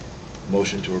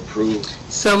 Motion to approve?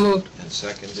 So moved. And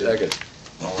seconded? Second.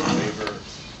 All in favor?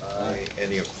 Aye.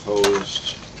 Any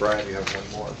opposed? Brian, you have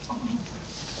one more.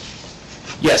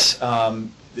 Yes.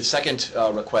 The second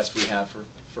request we have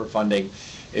for funding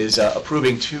is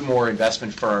approving 2 more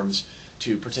investment firms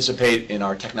to participate in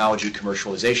our technology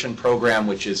commercialization program,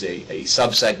 which is a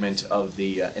subsegment of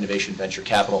the Innovation Venture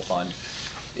Capital Fund.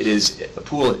 It is a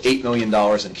pool of $8 million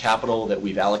in capital that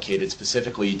we've allocated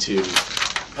specifically to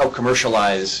help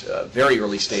commercialize very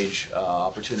early stage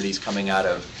opportunities coming out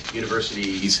of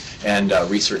universities and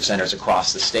research centers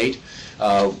across the state.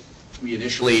 We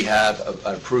initially have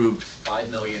approved $5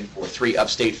 million for 3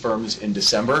 upstate firms in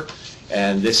December,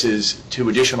 and this is 2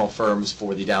 additional firms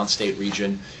for the downstate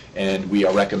region, and we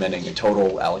are recommending a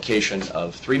total allocation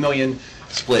of $3 million,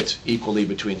 split equally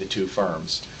between the 2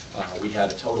 firms. We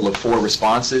had a total of 4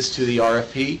 responses to the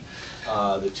RFP.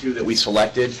 The 2 that we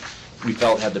selected, we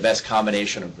felt had the best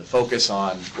combination of the focus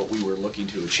on what we were looking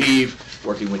to achieve,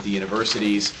 working with the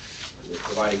universities,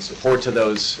 providing support to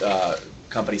those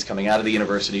companies coming out of the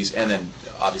universities, and then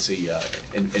obviously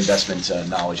investment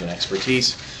knowledge and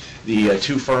expertise. The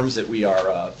 2 firms that we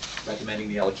are recommending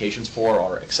the allocations for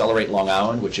are Accelerate Long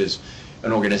Island, which is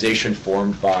an organization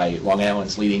formed by Long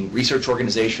Island's leading research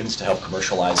organizations to help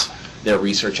commercialize their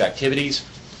research activities.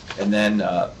 And then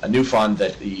a new fund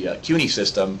that the CUNY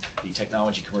system, the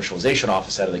Technology Commercialization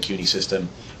Office out of the CUNY system,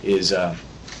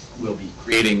 will be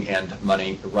creating and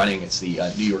running. It's the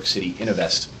New York City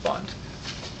Innovest Fund.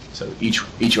 So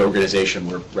each organization,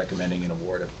 we're recommending an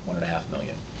award of $1.5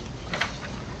 million.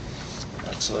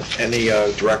 Excellent. Any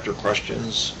director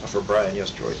questions for Brian? Yes,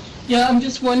 Joyce. Yeah, I'm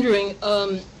just wondering,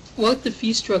 what the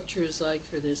fee structure is like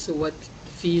for this, or what the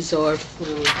fees are for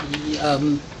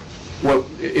the, Well,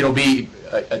 it'll be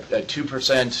a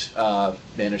 2%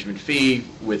 management fee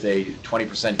with a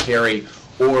 20% carry,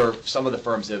 or some of the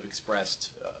firms have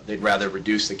expressed they'd rather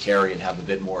reduce the carry and have a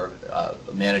bit more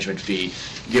management fee.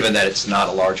 Given that it's not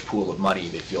a large pool of money,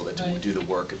 they feel that to do the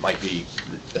work, it might be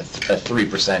a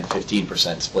 3%,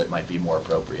 15% split might be more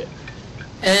appropriate.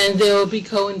 and they'll be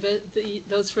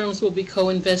those firms will be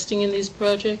co-investing in these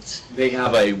projects? They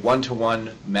have a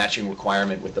one-to-one matching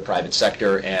requirement with the private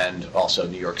sector and also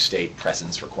New York State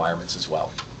presence requirements as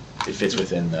well. It fits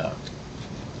within the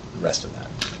rest of that.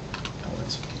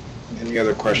 Any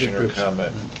other question or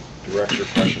comment? Director,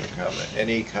 question or comment?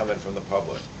 Any comment from the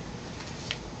public?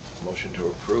 Motion to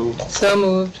approve? So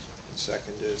moved.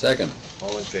 Seconded? Second.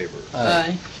 All in favor?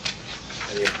 Aye.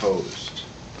 Any opposed?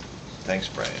 Thanks,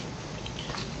 Brian.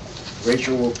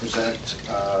 Rachel will present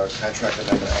contract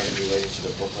amendment item relating to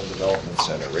the Brooklyn Development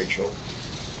Center. Rachel?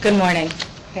 Good morning.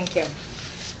 Thank you.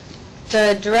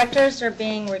 The directors are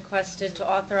being requested to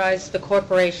authorize the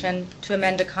corporation to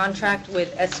amend a contract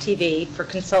with STV for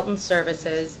consultant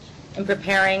services in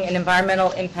preparing an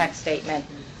environmental impact statement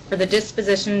for the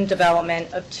disposition and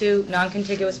development of 2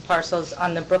 non-contiguous parcels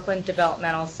on the Brooklyn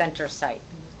Developmental Center site.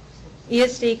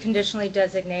 ESD conditionally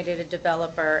designated a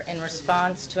developer in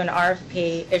response to an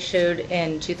RFP issued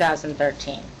in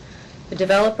 2013. The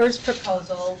developer's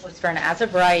proposal was for an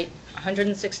as-of-right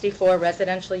 164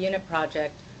 residential unit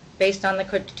project based on the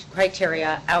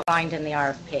criteria outlined in the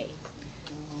RFP.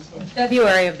 In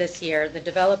February of this year, the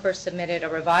developer submitted a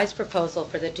revised proposal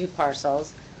for the 2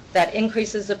 parcels that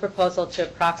increases the proposal to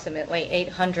approximately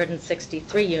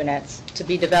 863 units to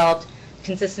be developed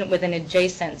consistent with an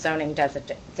adjacent zoning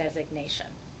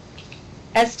designation.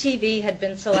 STV had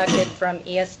been selected from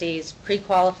ESD's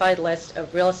pre-qualified list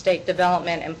of real estate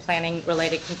development and planning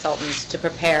related consultants to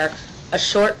prepare a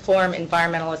short-form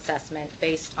environmental assessment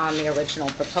based on the original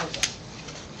proposal.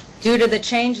 Due to the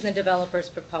change in the developer's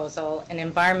proposal, an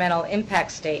environmental impact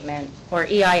statement, or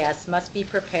EIS, must be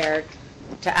prepared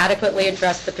to adequately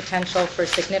address the potential for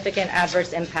significant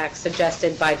adverse impacts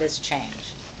suggested by this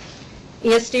change.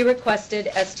 ESD requested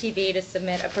STV to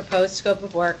submit a proposed scope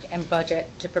of work and budget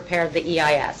to prepare the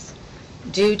EIS.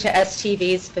 Due to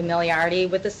STV's familiarity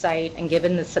with the site and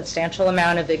given the substantial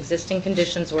amount of existing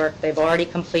conditions work they've already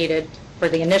completed for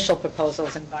the initial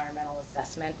proposal's environmental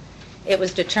assessment, it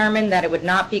was determined that it would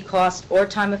not be cost or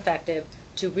time effective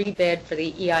to rebid for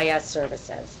the EIS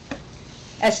services.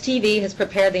 STV has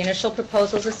prepared the initial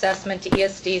proposal's assessment to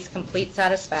ESD's complete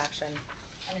satisfaction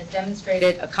and has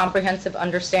demonstrated a comprehensive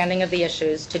understanding of the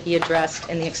issues to be addressed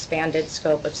in the expanded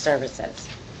scope of services.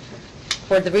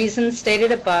 For the reasons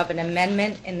stated above, an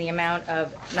amendment in the amount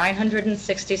of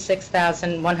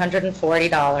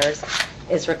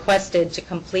 $966,140 is requested to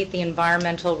complete the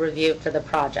environmental review for the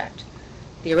project.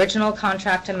 The original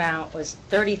contract amount was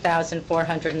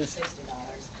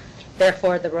 $30,460.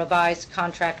 Therefore, the revised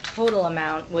contract total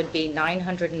amount would be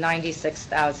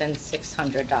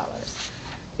 $996,600.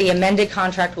 The amended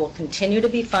contract will continue to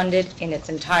be funded in its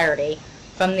entirety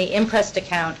from the imprest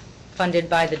account funded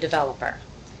by the developer.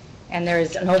 And there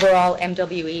is an overall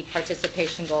MWE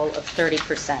participation goal of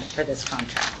 30% for this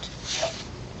contract.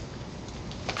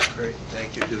 Great,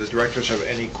 thank you. Do the directors have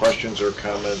any questions or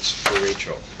comments for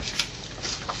Rachel?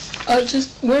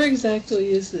 Just where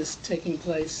exactly is this taking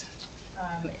place?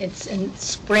 It's in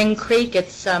Spring Creek.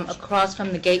 It's across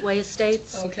from the Gateway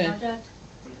Estates project.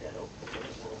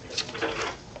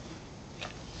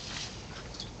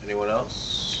 Anyone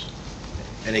else?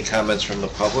 Any comments from the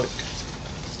public?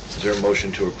 Is there a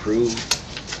motion to approve?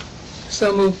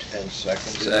 So moved. And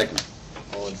seconded? Second.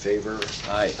 All in favor?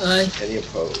 Aye. Aye. Any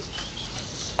opposed?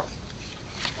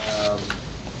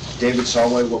 David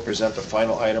Solway will present the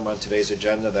final item on today's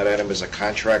agenda. That item is a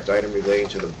contract item relating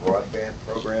to the broadband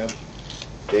program.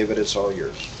 David, it's all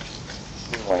yours.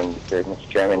 Good morning, Mr.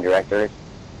 Chairman, Directors.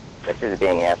 Directors are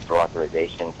being asked for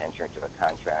authorization to enter into a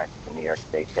contract with New York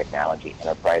State Technology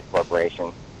Enterprise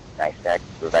Corporation, NISTEC, to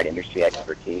provide industry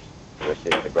expertise to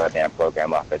assist the Broadband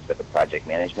Program Office with the project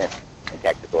management and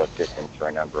technical assistance for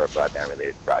a number of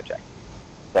broadband-related projects.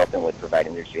 The consultant would provide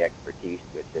industry expertise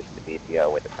to assist the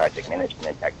BPO with the project management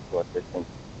and technical assistance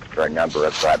for a number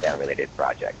of broadband-related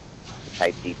projects. The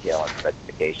type, detail, and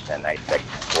specification and NISTEC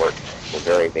support will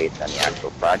vary based on the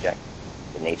actual project.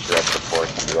 The nature of support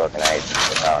can be organized into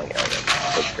the following areas: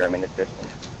 procurement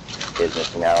assistance,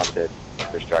 business analysis,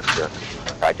 infrastructure,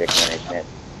 project management,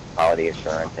 quality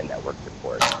assurance, and network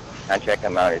support. Contract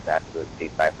amount is not to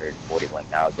exceed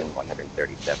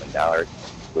 $541,137,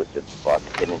 inclusive of costs,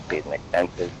 contingencies, and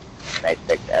expenses.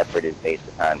 NISTEC's effort is based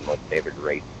upon most favored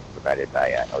rates for provided by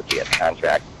an OGS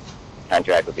contract. The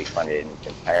contract will be funded in its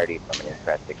entirety from an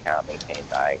interest account maintained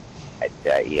by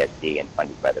ESD and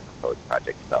funded by the proposed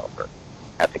project developer.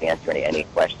 Happy to answer any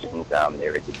questions.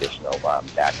 There is additional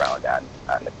background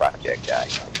on the project in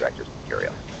the director's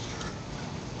material.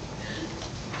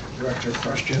 Director,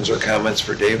 questions or comments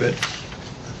for David?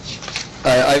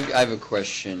 I have a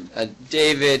question.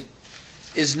 David,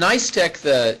 is NICETech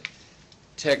the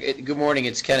tech? Good morning,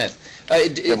 it's Kenneth.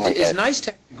 Is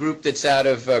NICETech the group that's out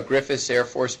of Griffiths Air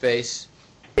Force Base?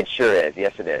 It sure is.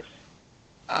 Yes, it is.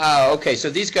 Okay. So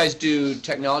these guys do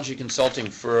technology consulting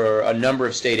for a number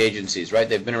of state agencies, right?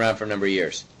 They've been around for a number of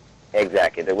years.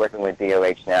 Exactly. They're working with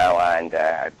DOH now on,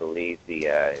 I believe, the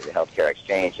healthcare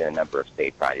exchange and a number of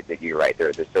state projects. But you're right.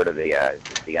 They're sort of the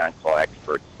on-call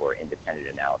experts for independent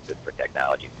analysis for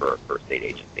technology for state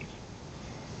agencies.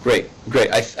 Great.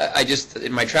 I just,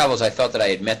 in my travels, I thought that I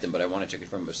had met them, but I wanted to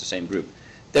confirm it was the same group.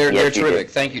 They're terrific.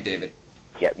 Thank you, David.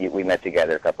 Yeah, we met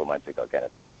together a couple months ago,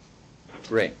 Kenneth.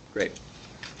 Great.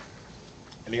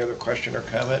 Any other question or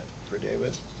comment for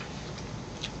David?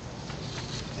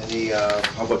 Any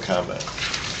public comment?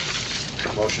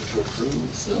 Motion to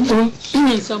approve? So moved.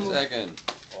 Second.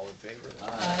 All in favor?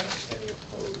 Aye. Any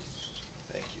opposed?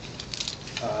 Thank you.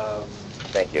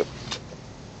 Thank you.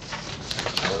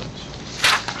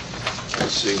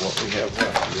 Let's see what we have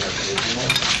left. Do we have anything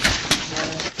left?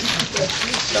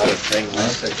 Not a thing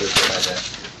left.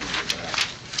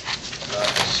 Not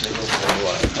a single thing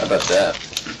left. How about that?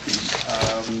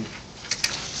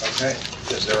 Okay.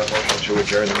 Is there a motion to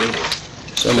adjourn the meeting?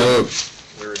 So moved.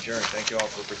 We're adjourned. Thank you all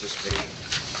for participating.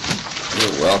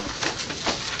 You're welcome.